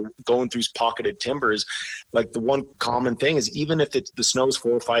ridge or going through pocketed timbers, like the one common thing is, even if the snow's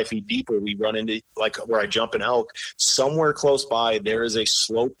 4 or 5 feet deep, or we run into, like where I jump an elk, somewhere close by there is a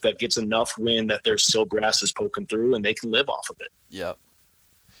slope that gets enough wind that there's still grasses poking through, and they can live off of it. Yep.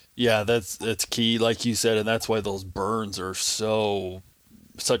 Yeah, that's key, like you said, and that's why those burns are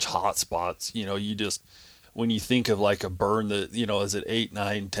such hot spots. You just, when you think of like a burn that, is it 8,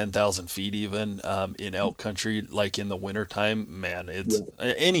 9, 10,000 feet even in elk country, like in the wintertime, man, it's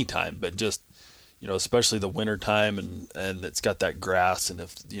any time, but just, especially the wintertime, and it's got that grass, and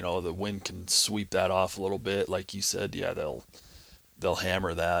if, the wind can sweep that off a little bit, like you said, yeah, they'll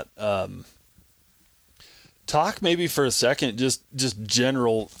hammer that. Talk maybe for a second, just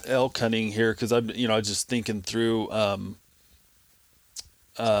general elk hunting here, because I'm, just thinking through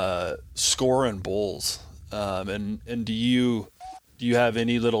scoring bulls. And do you have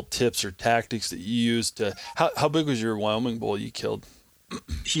any little tips or tactics that you use to, how big was your Wyoming bull you killed?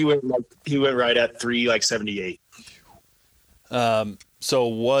 He went right at 378. So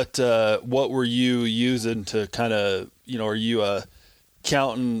what were you using to kind of, are you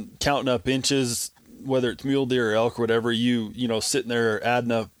counting up inches, whether it's mule deer or elk or whatever, sitting there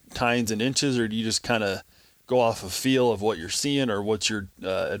adding up tines and inches, or do you just kind of go off a feel of what you're seeing, or what's your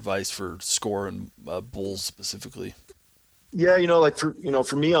advice for scoring bulls specifically? Yeah,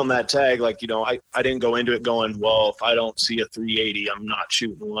 for me on that tag, I didn't go into it going, well, if I don't see a 380, I'm not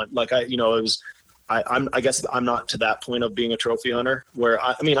shooting one. Like, it was, I guess I'm not to that point of being a trophy hunter where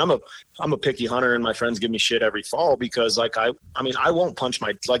I'm a picky hunter, and my friends give me shit every fall because I won't punch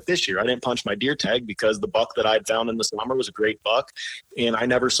like this year, I didn't punch my deer tag because the buck that I'd found in the summer was a great buck, and I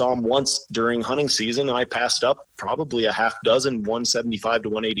never saw him once during hunting season. And I passed up probably a half dozen 175 to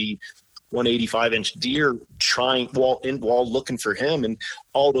 185 inch deer while looking for him. And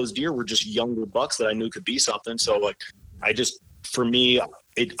all those deer were just younger bucks that I knew could be something. So for me,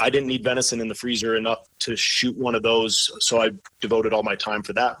 I didn't need venison in the freezer enough to shoot one of those. So I devoted all my time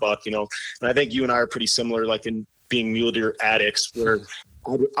for that buck, and I think you and I are pretty similar, like in being mule deer addicts, where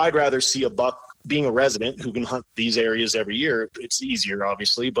I'd rather see a buck, being a resident who can hunt these areas every year. It's easier,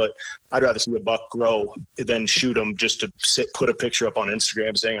 obviously, but I'd rather see a buck grow than shoot him just to put a picture up on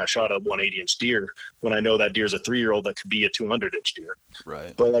Instagram saying I shot a 180 inch deer, when I know that deer's a 3-year-old that could be a 200 inch deer.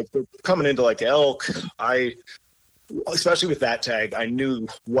 Right. But coming into elk, especially with that tag, I knew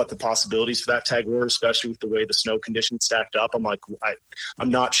what the possibilities for that tag were, especially with the way the snow conditions stacked up. I'm like, I'm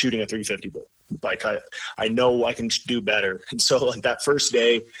not shooting a 350 bull. I know I can do better. And so that first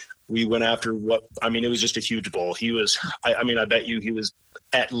day we went after it was just a huge bull. He was, I bet you he was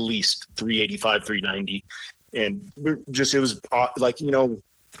at least 385, 390. And it was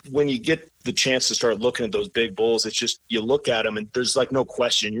when you get the chance to start looking at those big bulls, it's just, you look at them and there's no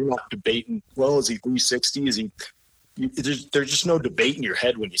question. You're not debating, well, is he 360? Is he, there's just no debate in your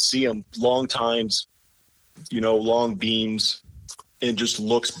head when you see him. Long tines, long beams, and just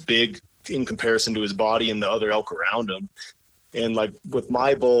looks big in comparison to his body and the other elk around him. And with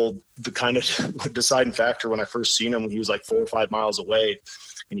my bull, the kind of deciding factor when I first seen him, when he was 4 or 5 miles away,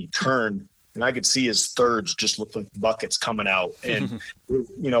 and he turned, and I could see his thirds just looked like buckets coming out, and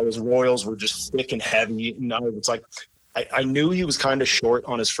his royals were just thick and heavy. And it's I knew he was kind of short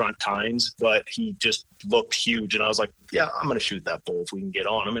on his front tines, but he just looked huge. And I was like, yeah, I'm going to shoot that bull if we can get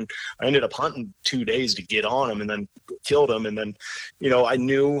on him. And I ended up hunting 2 days to get on him and then killed him. And then, I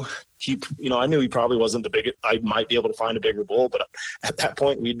knew he probably wasn't the biggest. I might be able to find a bigger bull, but at that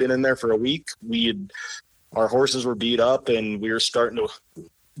point we'd been in there for a week. Our horses were beat up and we were starting to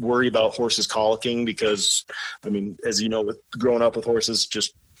worry about horses colicking because, as you know, with growing up with horses,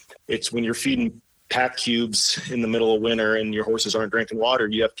 it's when you're feeding pack cubes in the middle of winter and your horses aren't drinking water,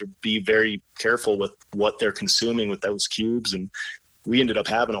 you have to be very careful with what they're consuming with those cubes. And we ended up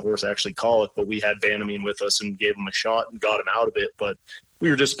having a horse actually colic, but we had Banamine with us and gave him a shot and got him out of it. But we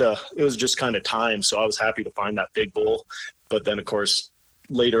were it was just kind of time. So I was happy to find that big bull. But then of course,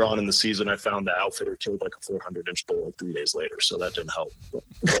 later on in the season, I found the outfitter killed like a 400-inch bull like 3 days later. So that didn't help.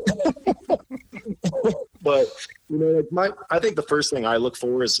 But, I think the first thing I look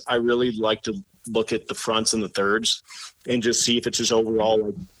for is I really like to look at the fronts and the thirds and just see if it's just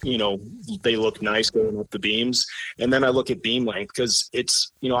overall, they look nice going up the beams. And then I look at beam length because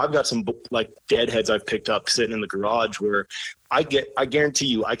it's, I've got some like deadheads I've picked up sitting in the garage where I guarantee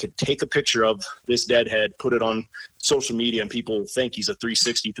you I could take a picture of this deadhead, put it on social media, and people will think he's a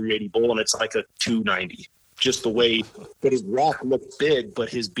 360, 380 bull, and it's like a 290. Just the way that his rack looks big, but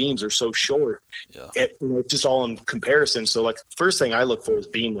his beams are so short. Yeah. It's just all in comparison. So like first thing I look for is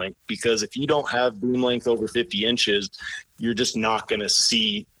beam length, because if you don't have beam length over 50 inches, you're just not going to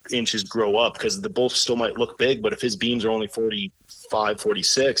see inches grow up because the bull still might look big, but if his beams are only 45,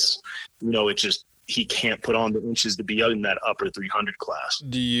 46, it's just, he can't put on the inches to be in that upper 300 class.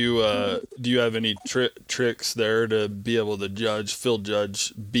 Do you have any tricks there to be able to field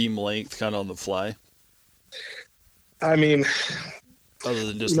judge beam length kind of on the fly? Other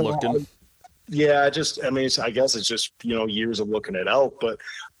than just looking. I guess it's just, years of looking at elk, but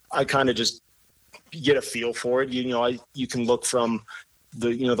I kind of just get a feel for it. You can look from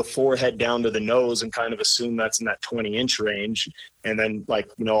the forehead down to the nose and kind of assume that's in that 20-inch range. And then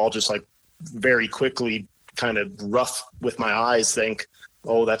I'll just very quickly kind of rough with my eyes think,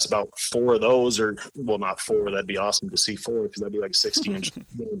 oh, that's about 4 of those, or well, not 4. That'd be awesome to see 4 because that'd be like a 60-inch.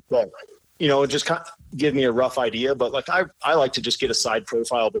 But, just kind of give me a rough idea. But I like to just get a side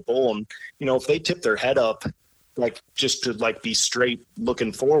profile of the bull. And, if they tip their head up, just to be straight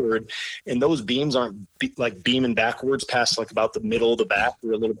looking forward, and those beams aren't beaming backwards past about the middle of the back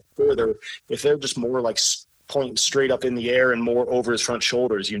or a little bit further, if they're just more pointing straight up in the air and more over his front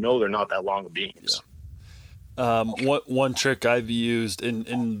shoulders, they're not that long of beams. Yeah. One trick I've used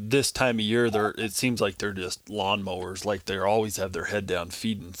in this time of year, it seems like they're just lawnmowers, like they always have their head down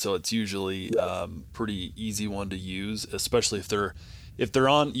feeding. So it's usually pretty easy one to use, especially if they're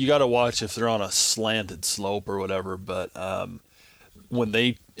on. You got to watch if they're on a slanted slope or whatever. But when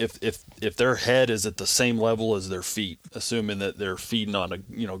if their head is at the same level as their feet, assuming that they're feeding on a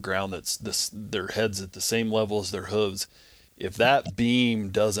ground their head's at the same level as their hooves. If that beam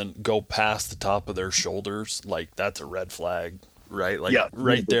doesn't go past the top of their shoulders, that's a red flag, right?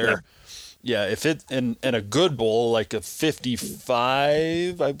 Right there. Yeah. If it, and a good bull, like a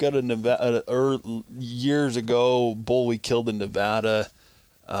 55, I've got a Nevada, years ago bull we killed in Nevada.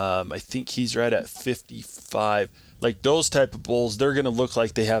 I think he's right at 55. Those type of bulls, they're going to look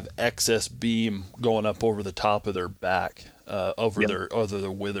like they have excess beam going up over the top of their back, over their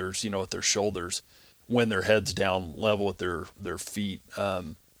withers, at their shoulders, when their head's down level with their feet.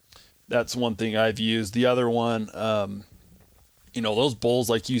 That's one thing I've used. The other one, those bulls,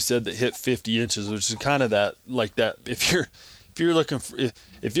 like you said, that hit 50 inches, which is kind of that, if you're looking for,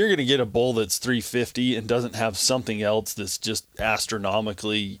 if you're going to get a bull that's 350 and doesn't have something else that's just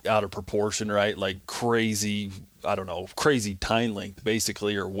astronomically out of proportion, right? Crazy tine length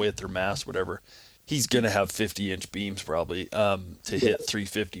basically, or width or mass, whatever, he's going to have 50-inch beams probably, to hit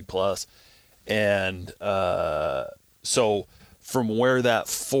 350 plus. And so from where that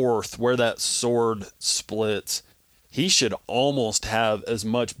sword splits, he should almost have as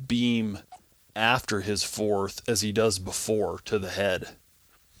much beam after his fourth as he does before to the head.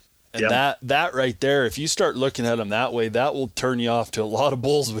 And that right there, if you start looking at him that way, that will turn you off to a lot of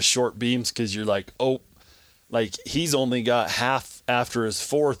bulls with short beams, because you're he's only got half after his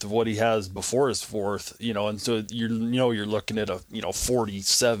fourth of what he has before his fourth, and so you're looking at a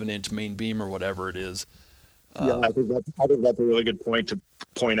 47-inch main beam or whatever it is. I think that's a really good point to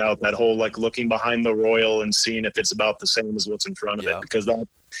point out, that whole looking behind the royal and seeing if it's about the same as what's in front of it, because I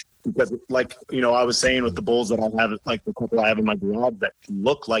was saying with the bulls that I have, the couple I have in my garage that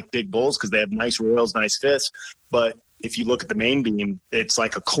look like big bulls because they have nice royals, nice fifths, but if you look at the main beam, it's a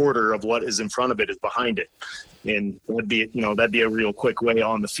quarter of what is in front of it is behind it. And that'd be a real quick way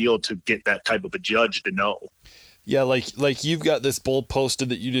on the field to get that type of a judge to know. Yeah, like you've got this bull posted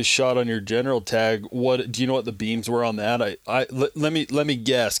that you just shot on your general tag. What do you know what the beams were on that? Let me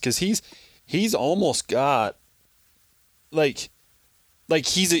guess, because he's almost got like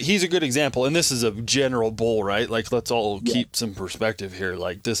he's a good example, and this is a general bull, right? Like, let's all keep some perspective here.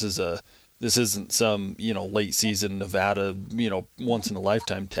 Like, this isn't some, late season Nevada, once in a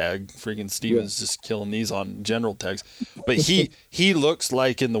lifetime tag. Freaking Steven's just killing these on general tags. But he looks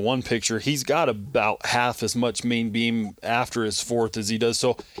like in the one picture, he's got about half as much main beam after his fourth as he does.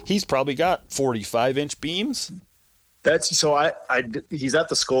 So he's probably got 45-inch beams. That's so he's at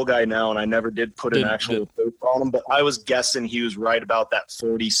the Skull Guy now, and I never did put an actual tape on him, but I was guessing he was right about that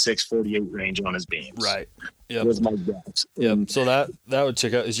 46, 48 range on his beams. Right. Yep. Was my guess. Yep. So that would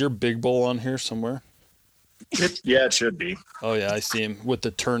check out. Is your big bull on here somewhere? It should be. Oh yeah, I see him with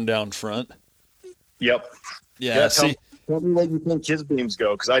the turn down front. Yep. Yeah. Tell me what you think his beams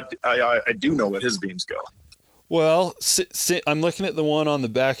go, because I do know what his beams go. Well, I'm looking at the one on the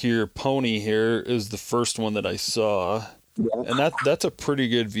back of your pony here is the first one that I saw, and that's a pretty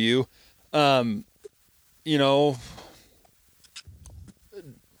good view. Probably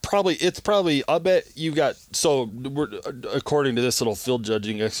I bet you got, so according to this little field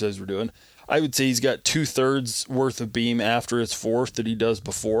judging exercise we're doing, I would say he's got 2/3 worth of beam after his fourth that he does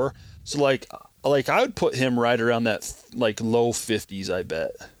before. So like I would put him right around that like low 50s, I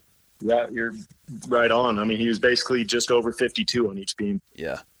bet. Yeah, you're right on. I mean, he was basically just over 52 on each beam.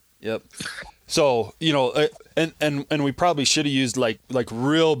 Yeah. Yep. So, and we probably should have used like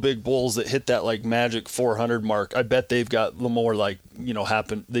real big bulls that hit that like magic 400 mark. I bet they've got a little more like,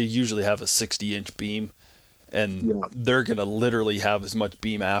 they usually have a 60-inch beam, and they're going to literally have as much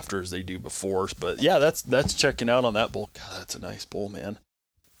beam after as they do before. But yeah, that's checking out on that bull. God, that's a nice bull, man.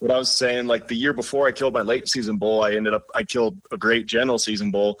 What I was saying, like the year before I killed my late season bull, I killed a great general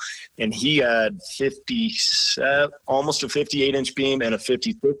season bull, and he had 57, almost a 58-inch beam and a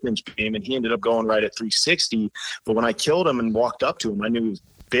 56-inch beam, and he ended up going right at 360. But when I killed him and walked up to him, I knew he was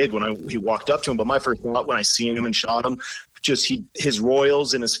big when he walked up to him. But my first thought when I seen him and shot him, just his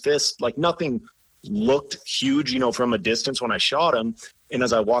royals in his fist, like nothing looked huge, from a distance when I shot him. And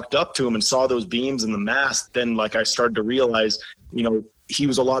as I walked up to him and saw those beams in the mass, then like I started to realize, he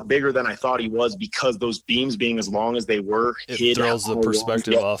was a lot bigger than I thought he was, because those beams being as long as they were, it throws the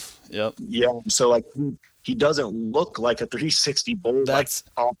perspective off. Yep. Yeah. So like he doesn't look like a 360 bull. That's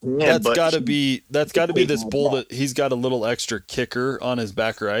got to be this bull that he's got a little extra kicker on his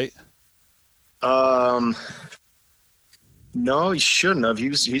back, right? No, he shouldn't have.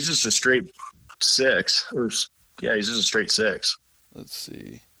 He's just a straight 6, he's just a straight 6. Let's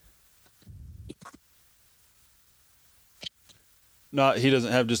see. He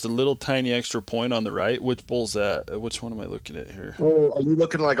doesn't have just a little tiny extra point on the right. Which bull's that? Which one am I looking at here? Oh, are you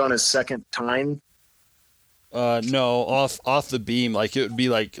looking like on his second tine? No, off the beam. Like it would be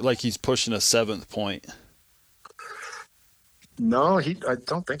like he's pushing a 7th point. No, I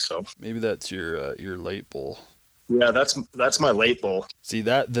don't think so. Maybe that's your late bull. Yeah, that's my late bull. See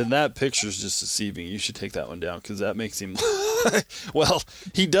that picture's just deceiving. You should take that one down, because that makes him. Well,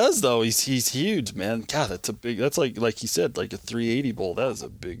 he does though. He's huge, man. God, that's like you said, like a 380 bull. That is a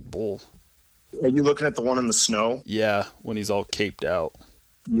big bull. Are you looking at the one in the snow? Yeah, when he's all caped out.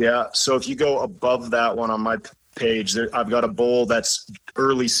 Yeah. So if you go above that one on my page, I've got a bull that's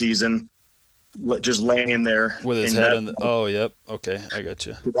early season, just laying there with his head in the. Oh, yep. Okay, I got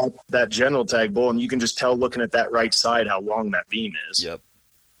you. That general tag bull, and you can just tell looking at that right side how long that beam is. Yep.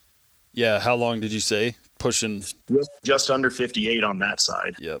 Yeah. How long did you say? Pushing just under 58 on that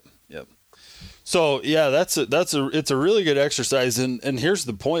side. Yep. So yeah, it's a really good exercise, and here's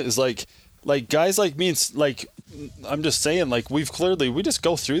the point: is like guys like me, and like I'm just saying, like we just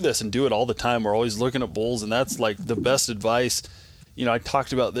go through this and do it all the time. We're always looking at bulls, and that's like the best advice. I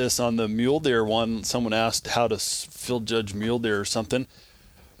talked about this on the mule deer one. Someone asked how to field judge mule deer or something.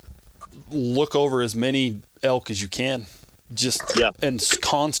 Look over as many elk as you can. And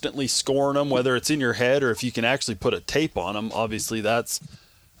constantly scoring them, whether it's in your head or if you can actually put a tape on them. Obviously that's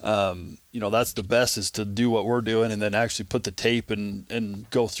that's the best, is to do what we're doing and then actually put the tape and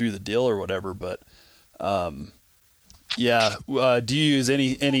go through the deal or whatever. But do you use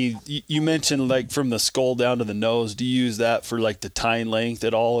any you mentioned like from the skull down to the nose, do you use that for like the tine length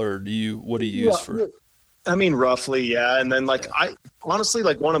at all, or what do you use for? I mean, roughly, yeah. And then like I honestly,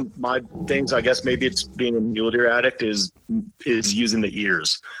 like one of my things, I guess maybe it's being a mule deer addict, is using the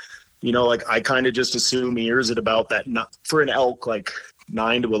ears. Like I kind of just assume ears at about that, for an elk, like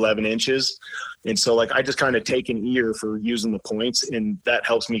 9 to 11 inches. And so like I just kind of take an ear for using the points, and that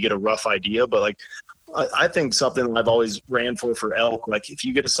helps me get a rough idea. But like I think something I've always ran for elk, like if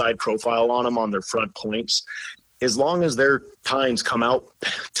you get a side profile on them on their front points, as long as their tines come out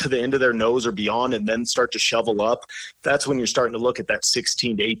to the end of their nose or beyond and then start to shovel up, that's when you're starting to look at that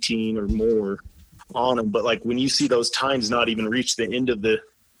 16 to 18 or more on them. But like when you see those tines not even reach the end of the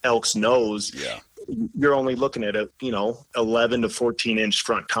elk's nose, you're only looking at 11 to 14 inch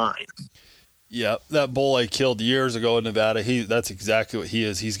front tine. Yeah, that bull I killed years ago in Nevada, that's exactly what he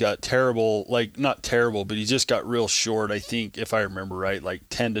is. He's got terrible, like not terrible, but he just got real short, I think, if I remember right, like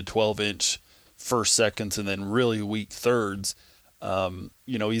 10 to 12 inch first seconds and then really weak thirds.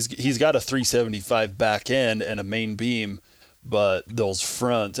 He's got a 375 back end and a main beam, but those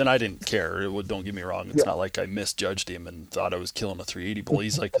fronts, and I didn't care. Don't get me wrong. It's not like I misjudged him and thought I was killing a 380 bull.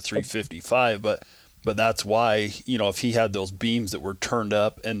 He's like a 355, but that's why, if he had those beams that were turned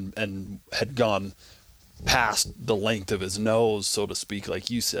up and had gone past the length of his nose, so to speak,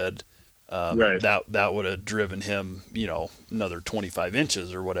 like you said, that would have driven him, another 25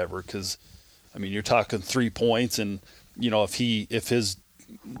 inches or whatever. Cause I mean, you're talking 3 points and, if his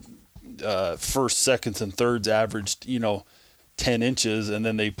first, seconds and thirds averaged, 10 inches and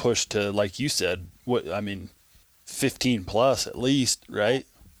then they pushed to, like you said, 15 plus at least, right?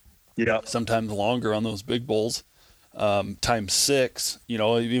 Yeah. Sometimes longer on those big bulls, times 6,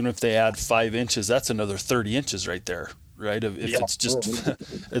 even if they add 5 inches, that's another 30 inches right there, right? If it's just,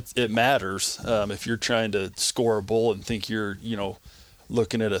 it matters. If you're trying to score a bull and think you're,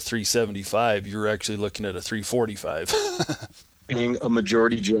 looking at a 375, you're actually looking at a 345. Being a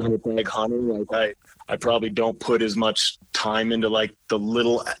majority giant bag hunter, like I probably don't put as much time into like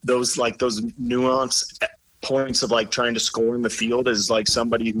those nuance points of like trying to score in the field as like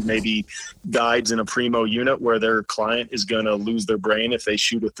somebody who maybe guides in a primo unit where their client is going to lose their brain if they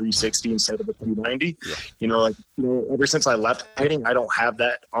shoot a 360 instead of a 390. Ever since I left hitting, I don't have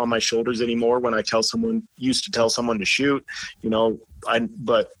that on my shoulders anymore. When I used to tell someone to shoot,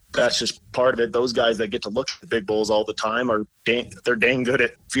 but that's just part of it. Those guys that get to look at the big bulls all the time they're dang good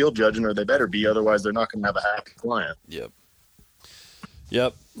at field judging, or they better be, otherwise they're not going to have a happy client. Yep.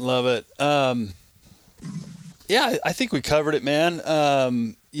 Love it. Yeah, I think we covered it, man.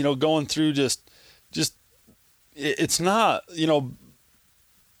 Going through just it's not,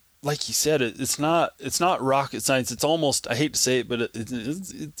 like you said, it's not rocket science. It's almost, I hate to say it, but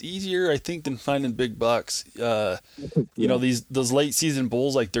it's easier, I think, than finding big bucks. Those late season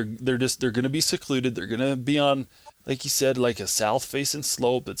bulls, like they're going to be secluded. They're going to be on, like you said, like a south facing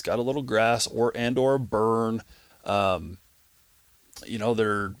slope that's got a little grass or a burn.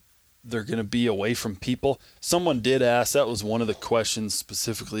 They're going to be away from people. Someone did ask, that was one of the questions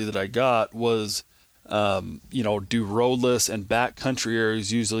specifically that I got was, do roadless and backcountry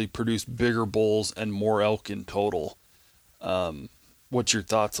areas usually produce bigger bulls and more elk in total? What's your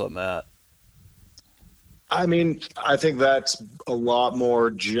thoughts on that? I mean, I think that's a lot more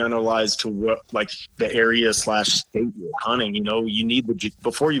generalized to what, like the area / state you're hunting. You need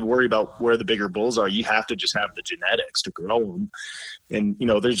before you worry about where the bigger bulls are, you have to just have the genetics to grow them. And,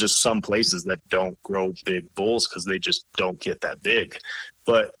 there's just some places that don't grow big bulls because they just don't get that big.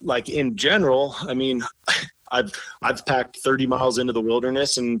 But like in general, I mean, I've packed 30 miles into the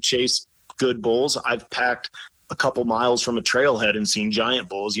wilderness and chased good bulls. I've packed a couple miles from a trailhead and seen giant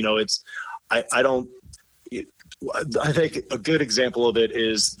bulls. I think a good example of it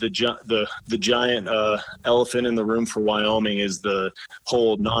is the giant elephant in the room for Wyoming is the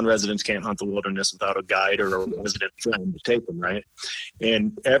whole non-residents can't hunt the wilderness without a guide or a resident friend to take them, right?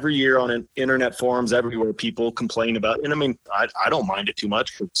 And every year on internet forums everywhere, people complain about it. And I mean, I don't mind it too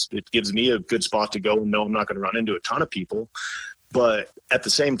much because it gives me a good spot to go and know I'm not going to run into a ton of people. But at the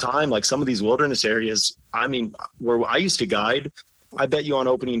same time, like some of these wilderness areas, I mean, where I used to guide, I bet you on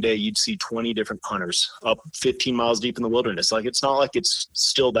opening day, you'd see 20 different hunters up 15 miles deep in the wilderness. Like, it's not like it's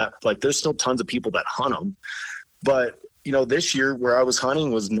still that, like, there's still tons of people that hunt them. But, this year where I was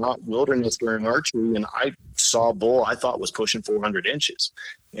hunting was not wilderness during archery. And I saw a bull I thought was pushing 400 inches.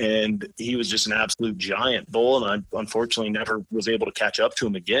 And he was just an absolute giant bull. And I unfortunately never was able to catch up to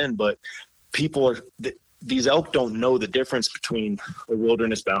him again. But these elk don't know the difference between a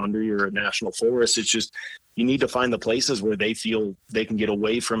wilderness boundary or a national forest. It's just, you need to find the places where they feel they can get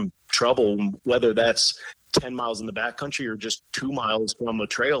away from trouble, whether that's 10 miles in the backcountry or just 2 miles from a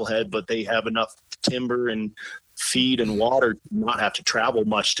trailhead, but they have enough timber and feed and water to not have to travel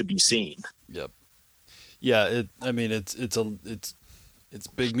much to be seen. Yep. Yeah. It's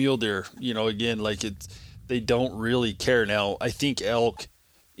big mule deer, again, like they don't really care. Now, I think elk,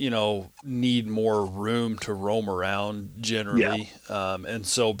 need more room to roam around generally. Yeah. And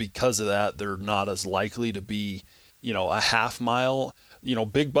so because of that, they're not as likely to be, a half mile.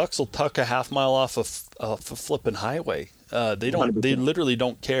 Big bucks will tuck a half mile off a flipping highway. They 100%. literally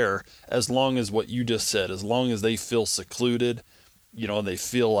don't care, as long as what you just said, as long as they feel secluded, and they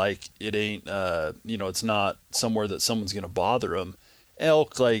feel like it ain't, it's not somewhere that someone's going to bother them.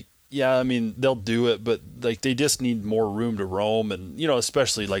 Elk, like, yeah, I mean, they'll do it, but like they just need more room to roam. And,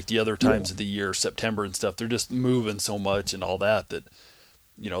 especially like the other times of the year, September and stuff, they're just moving so much and all that,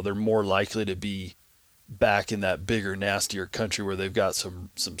 they're more likely to be back in that bigger, nastier country where they've got some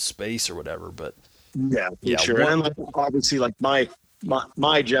space or whatever. But yeah, sure. And like, obviously, like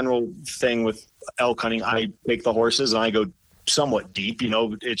my general thing with elk hunting, I take the horses and I go somewhat deep.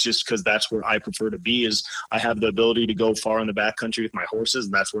 It's just because that's where I prefer to be. Is I have the ability to go far in the backcountry with my horses,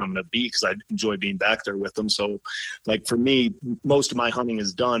 and that's where I'm going to be because I enjoy being back there with them. So, like for me, most of my hunting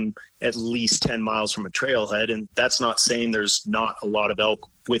is done at least 10 miles from a trailhead, and that's not saying there's not a lot of elk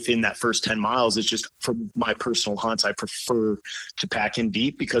within that first 10 miles. It's just for my personal hunts, I prefer to pack in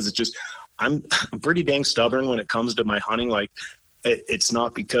deep because it's just I'm pretty dang stubborn when it comes to my hunting. Like, it's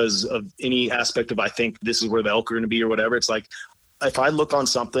not because of any aspect of I think this is where the elk are going to be or whatever. It's like if I look on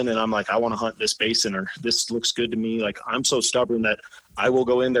something and I'm like, I want to hunt this basin or this looks good to me, like I'm so stubborn that I will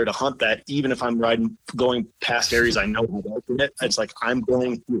go in there to hunt that, even if I'm going past areas I know have elk in it. It's like I'm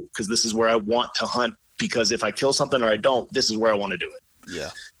going through because this is where I want to hunt, because if I kill something or I don't, this is where I want to do it.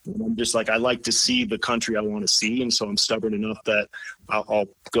 Yeah. And I'm just like, I like to see the country I want to see. And so I'm stubborn enough that I'll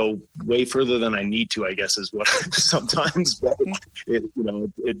go way further than I need to, I guess is what sometimes, but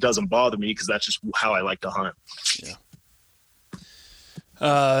it doesn't bother me because that's just how I like to hunt.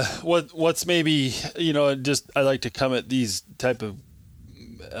 Yeah. What's maybe, I like to come at these type of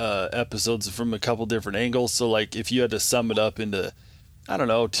episodes from a couple different angles. So like if you had to sum it up into, I don't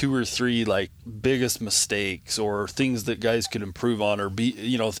know, 2 or 3 like biggest mistakes or things that guys could improve on, or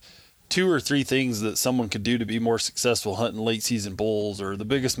be, 2 or 3 things that someone could do to be more successful hunting late season bulls, or the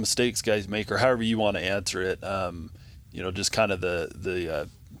biggest mistakes guys make, or however you want to answer it. Just kind of the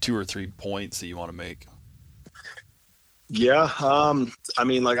 2 or 3 points that you want to make. Yeah. I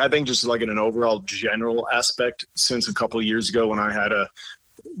mean, like, I think just like in an overall general aspect, since a couple of years ago when I had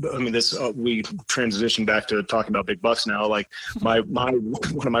we transitioned back to talking about big bucks now. Like my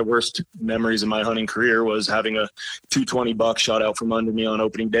one of my worst memories in my hunting career was having a 220 buck shot out from under me on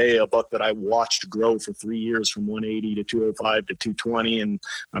opening day, a buck that I watched grow for 3 years from 180 to 205 to 220. And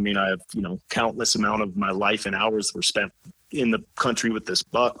I mean, I have, countless amount of my life and hours were spent in the country with this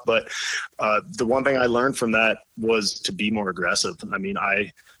buck. But the one thing I learned from that was to be more aggressive. I mean,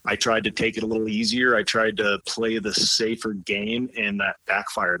 I tried to take it a little easier. I tried to play the safer game, and that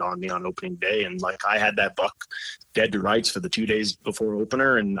backfired on me on opening day. And like, I had that buck dead to rights for the 2 days before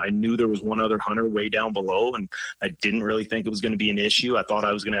opener, and I knew there was one other hunter way down below, and I didn't really think it was going to be an issue. I thought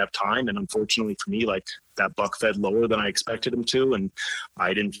I was going to have time, and unfortunately for me, like, that buck fed lower than I expected him to, and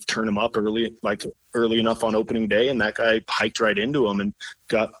I didn't turn him up early enough on opening day, and that guy hiked right into him and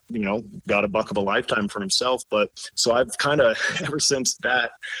got a buck of a lifetime for himself. But so I've kind of, ever since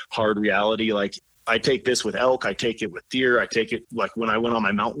that hard reality, like, I take this with elk, I take it with deer, I take it like when I went on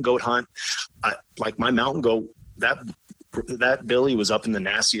my mountain goat hunt. My mountain goat, that Billy was up in the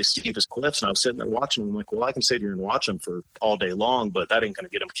nastiest, steepest cliffs, and I was sitting there watching him. I'm like, well, I can sit here and watch him for all day long, but that ain't going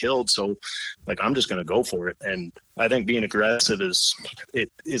to get him killed. So, like, I'm just going to go for it. And I think being aggressive is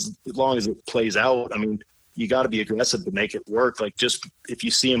as long as it plays out. I mean, you got to be aggressive to make it work. Like, just if you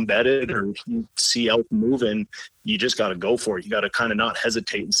see him bedded or you see elk moving, you just got to go for it. You got to kind of not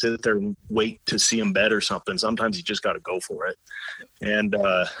hesitate and sit there and wait to see him bed or something. Sometimes you just got to go for it. And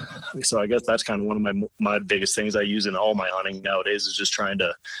so I guess that's kind of one of my biggest things I use in all my hunting nowadays, is just trying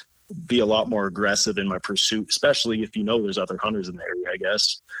to be a lot more aggressive in my pursuit, especially if there's other hunters in the area, I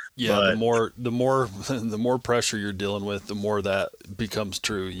guess. Yeah. But the more pressure you're dealing with, the more that becomes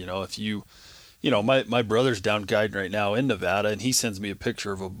true. If you, my brother's down guiding right now in Nevada, and he sends me a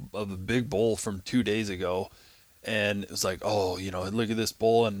picture of a big bull from 2 days ago. And it was like, oh, look at this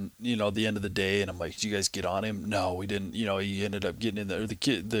bull. And, the end of the day, and I'm like, did you guys get on him? No, we didn't. He ended up getting in there.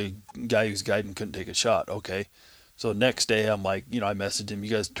 The guy who's guiding couldn't take a shot. Okay. So next day I'm like, I messaged him, you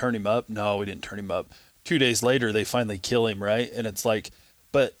guys turn him up? No, we didn't turn him up. 2 days later, they finally kill him. Right. And it's like,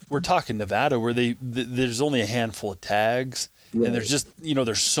 but we're talking Nevada where there's only a handful of tags. Right. And there's just,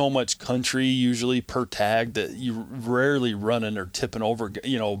 there's so much country usually per tag that you rarely running or tipping over,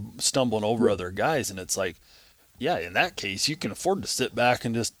 stumbling over other guys. And it's like, yeah, in that case, you can afford to sit back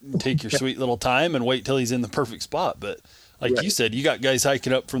and just take your sweet little time and wait till he's in the perfect spot. But like you said, you got guys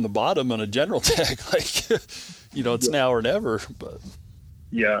hiking up from the bottom on a general tag, like, it's now or never. But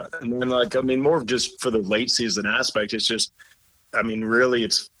yeah, and then more just for the late season aspect, it's just, really,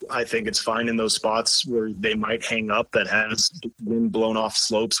 I think it's fine in those spots where they might hang up that has wind blown off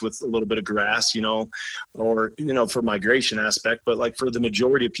slopes with a little bit of grass, or, for migration aspect. But like for the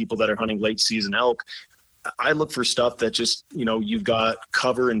majority of people that are hunting late season elk, I look for stuff that just, you've got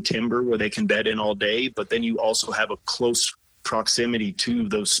cover and timber where they can bed in all day, but then you also have a close proximity to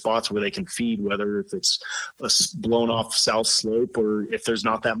those spots where they can feed, whether if it's a blown off south slope or if there's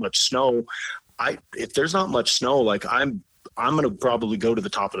not that much snow. If there's not much snow, like I'm going to probably go to the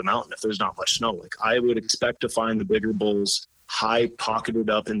top of the mountain if there's not much snow. Like I would expect to find the bigger bulls high pocketed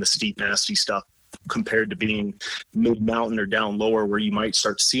up in the steep, nasty stuff, compared to being mid-mountain or down lower where you might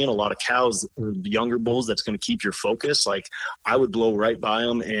start seeing a lot of cows or the younger bulls that's going to keep your focus. Like I would blow right by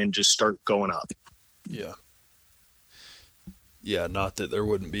them and just start going up. Yeah, not that there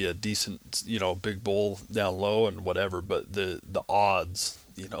wouldn't be a decent, big bull down low and whatever, but the odds,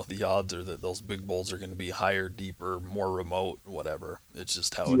 the odds are that those big bulls are going to be higher, deeper, more remote, whatever. It's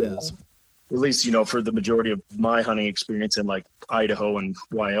just how it is. At least, for the majority of my hunting experience in like Idaho and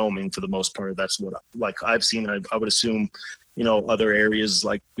Wyoming, for the most part, that's what I've seen. I would assume, other areas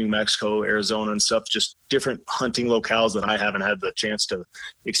like New Mexico, Arizona and stuff, just different hunting locales that I haven't had the chance to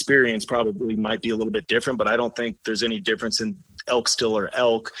experience probably might be a little bit different, but I don't think there's any difference in elk still or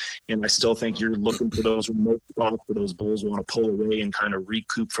elk. And I still think you're looking for those remote spots where those bulls want to pull away and kind of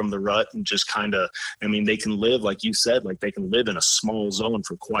recoup from the rut and just they can live, like you said, like they can live in a small zone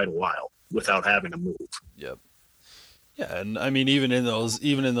for quite a while without having to move. Yep. Yeah, and I mean, even in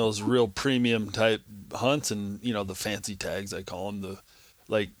those real premium type hunts, and the fancy tags I call them,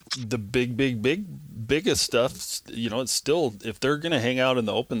 the biggest stuff, it's still, if they're gonna hang out in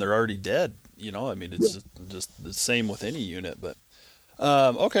the open, they're already dead. It's just the same with any unit. But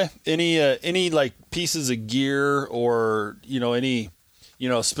okay, any like pieces of gear or any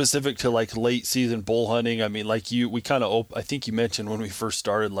specific to like late season bull hunting? I mean, like I think you mentioned when we first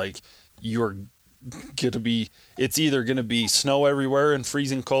started, like you're it's either going to be snow everywhere and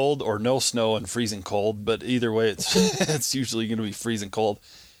freezing cold or no snow and freezing cold, but either way it's usually going to be freezing cold.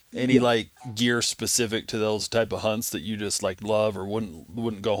 Any like gear specific to those type of hunts that you just like love or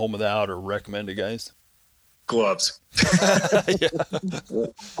wouldn't go home without or recommend to guys? Gloves.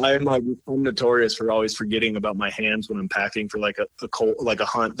 I'm notorious for always forgetting about my hands when I'm packing for like a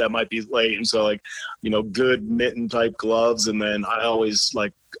hunt that might be late, and so good mitten type gloves, and then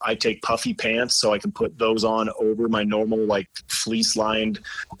I take puffy pants so I can put those on over my normal like fleece lined.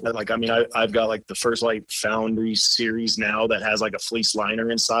 I've got like the First Light Foundry series now that has like a fleece liner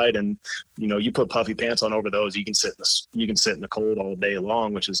inside, and you put puffy pants on over those, you can sit in the cold all day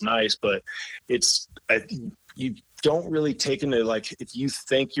long, which is nice. But you don't really take into, like, if you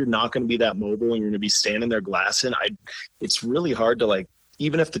think you're not going to be that mobile and you're going to be standing there glassing, it's really hard to, like,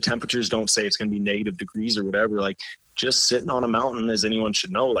 even if the temperatures don't say it's going to be negative degrees or whatever, like just sitting on a mountain, as anyone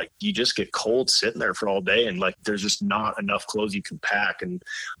should know, like you just get cold sitting there for all day, and like there's just not enough clothes you can pack. And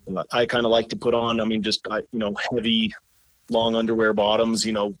I kind of like to put on, heavy long underwear bottoms,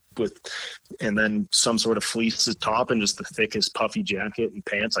 and then some sort of fleece at top and just the thickest puffy jacket and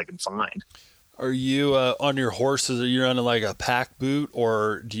pants I can find. Are you on your horses? Are you running like a pack boot,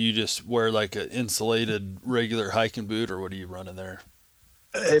 or do you just wear like an insulated regular hiking boot, or what are you running there?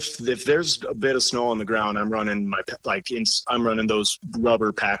 If there's a bit of snow on the ground, I'm running I'm running those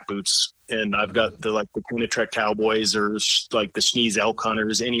rubber pack boots, and I've got the Kenetrek Cowboys or like the Schnees Elk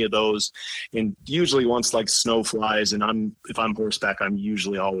Hunters, any of those. And usually once like snow flies and if I'm horseback, I'm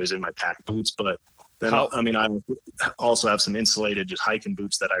usually always in my pack boots. But then I also have some insulated just hiking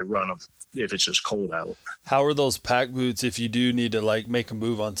boots that I run if it's just cold out. How are those pack boots if you do need to like make a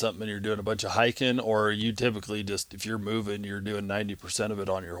move on something and you're doing a bunch of hiking, or are you typically just, if you're moving, you're doing 90% of it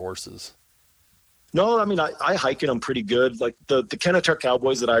on your horses? No, I hike in them pretty good. Like the Kenetrek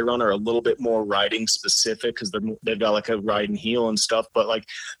Cowboys that I run are a little bit more riding specific because they've got like a riding heel and stuff. But like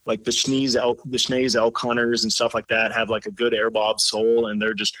the Schnees Elk Hunters and stuff like that have like a good air bob sole, and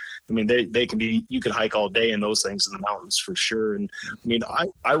they're just, they can be, you can hike all day in those things in the mountains for sure. And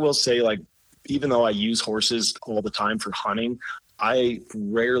I will say, like, even though I use horses all the time for hunting, I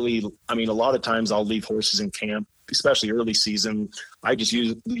rarely, a lot of times I'll leave horses in camp, especially early season. I just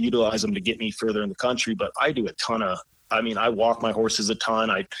utilize them to get me further in the country, but I do a ton of, I walk my horses a ton.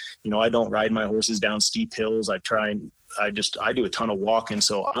 I don't ride my horses down steep hills. I do a ton of walking.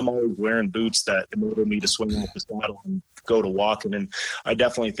 So I'm always wearing boots that enable me to swing off the saddle and go to walking. And I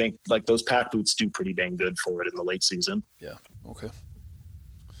definitely think like those pack boots do pretty dang good for it in the late season. Yeah. Okay.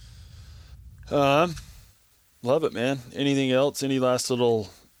 Love it, man. Anything else? Any last little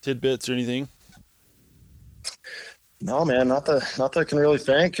tidbits or anything? No, man, not that I can really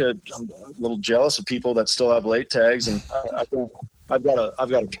think. I'm a little jealous of people that still have late tags, and I've got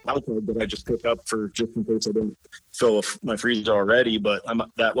a cow tag that I just picked up for just in case I didn't fill my freezer already. But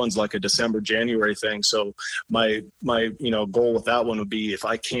that one's like a December, January thing. So my goal with that one would be if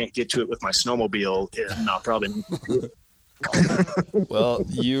I can't get to it with my snowmobile, not probably. Well,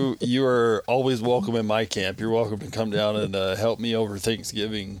 you are always welcome in my camp. You're welcome to come down and help me over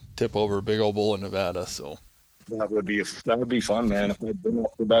Thanksgiving, tip over a big old bull in Nevada. So that would be fun, man. If I'd been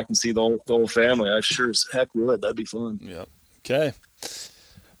go back and see the whole family, I sure as heck would. That'd be fun. Yeah. Okay.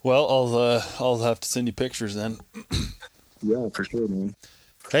 Well, I'll have to send you pictures then. Yeah, for sure, man.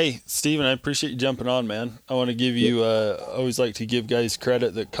 Hey, Steven, I appreciate you jumping on, man. I want to give you. I always like to give guys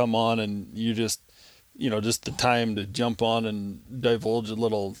credit that come on and you just the time to jump on and divulge a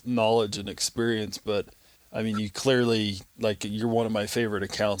little knowledge and experience. But I mean, you clearly, like, you're one of my favorite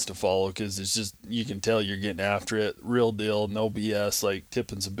accounts to follow because it's just, you can tell you're getting after it. Real deal, no BS, like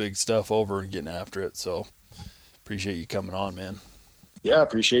tipping some big stuff over and getting after it. So appreciate you coming on, man. Yeah,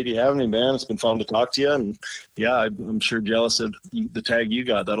 appreciate you having me, man. It's been fun to talk to you. And yeah, I'm sure jealous of the tag you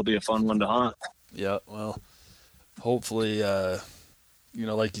got. That'll be a fun one to hunt. Yeah, well, hopefully,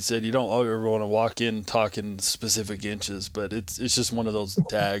 like you said, you don't ever want to walk in talking specific inches, but it's just one of those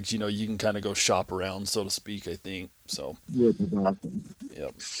tags, you can kind of go shop around, so to speak, I think. So, yeah, awesome.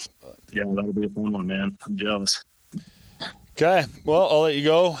 Yep. Yeah, that'll be a fun one, man. I'm jealous. Okay. Well, I'll let you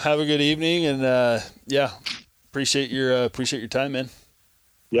go. Have a good evening. And, appreciate your time, man.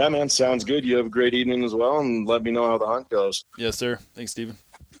 Yeah, man. Sounds good. You have a great evening as well. And let me know how the hunt goes. Yes, sir. Thanks, Steven.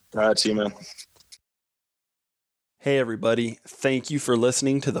 All right. See you, man. Hey, everybody. Thank you for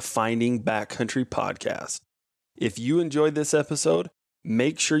listening to the Finding Backcountry podcast. If you enjoyed this episode,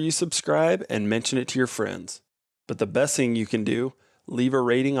 make sure you subscribe and mention it to your friends. But the best thing you can do, leave a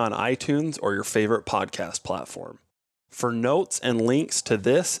rating on iTunes or your favorite podcast platform. For notes and links to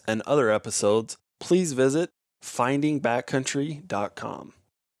this and other episodes, please visit findingbackcountry.com.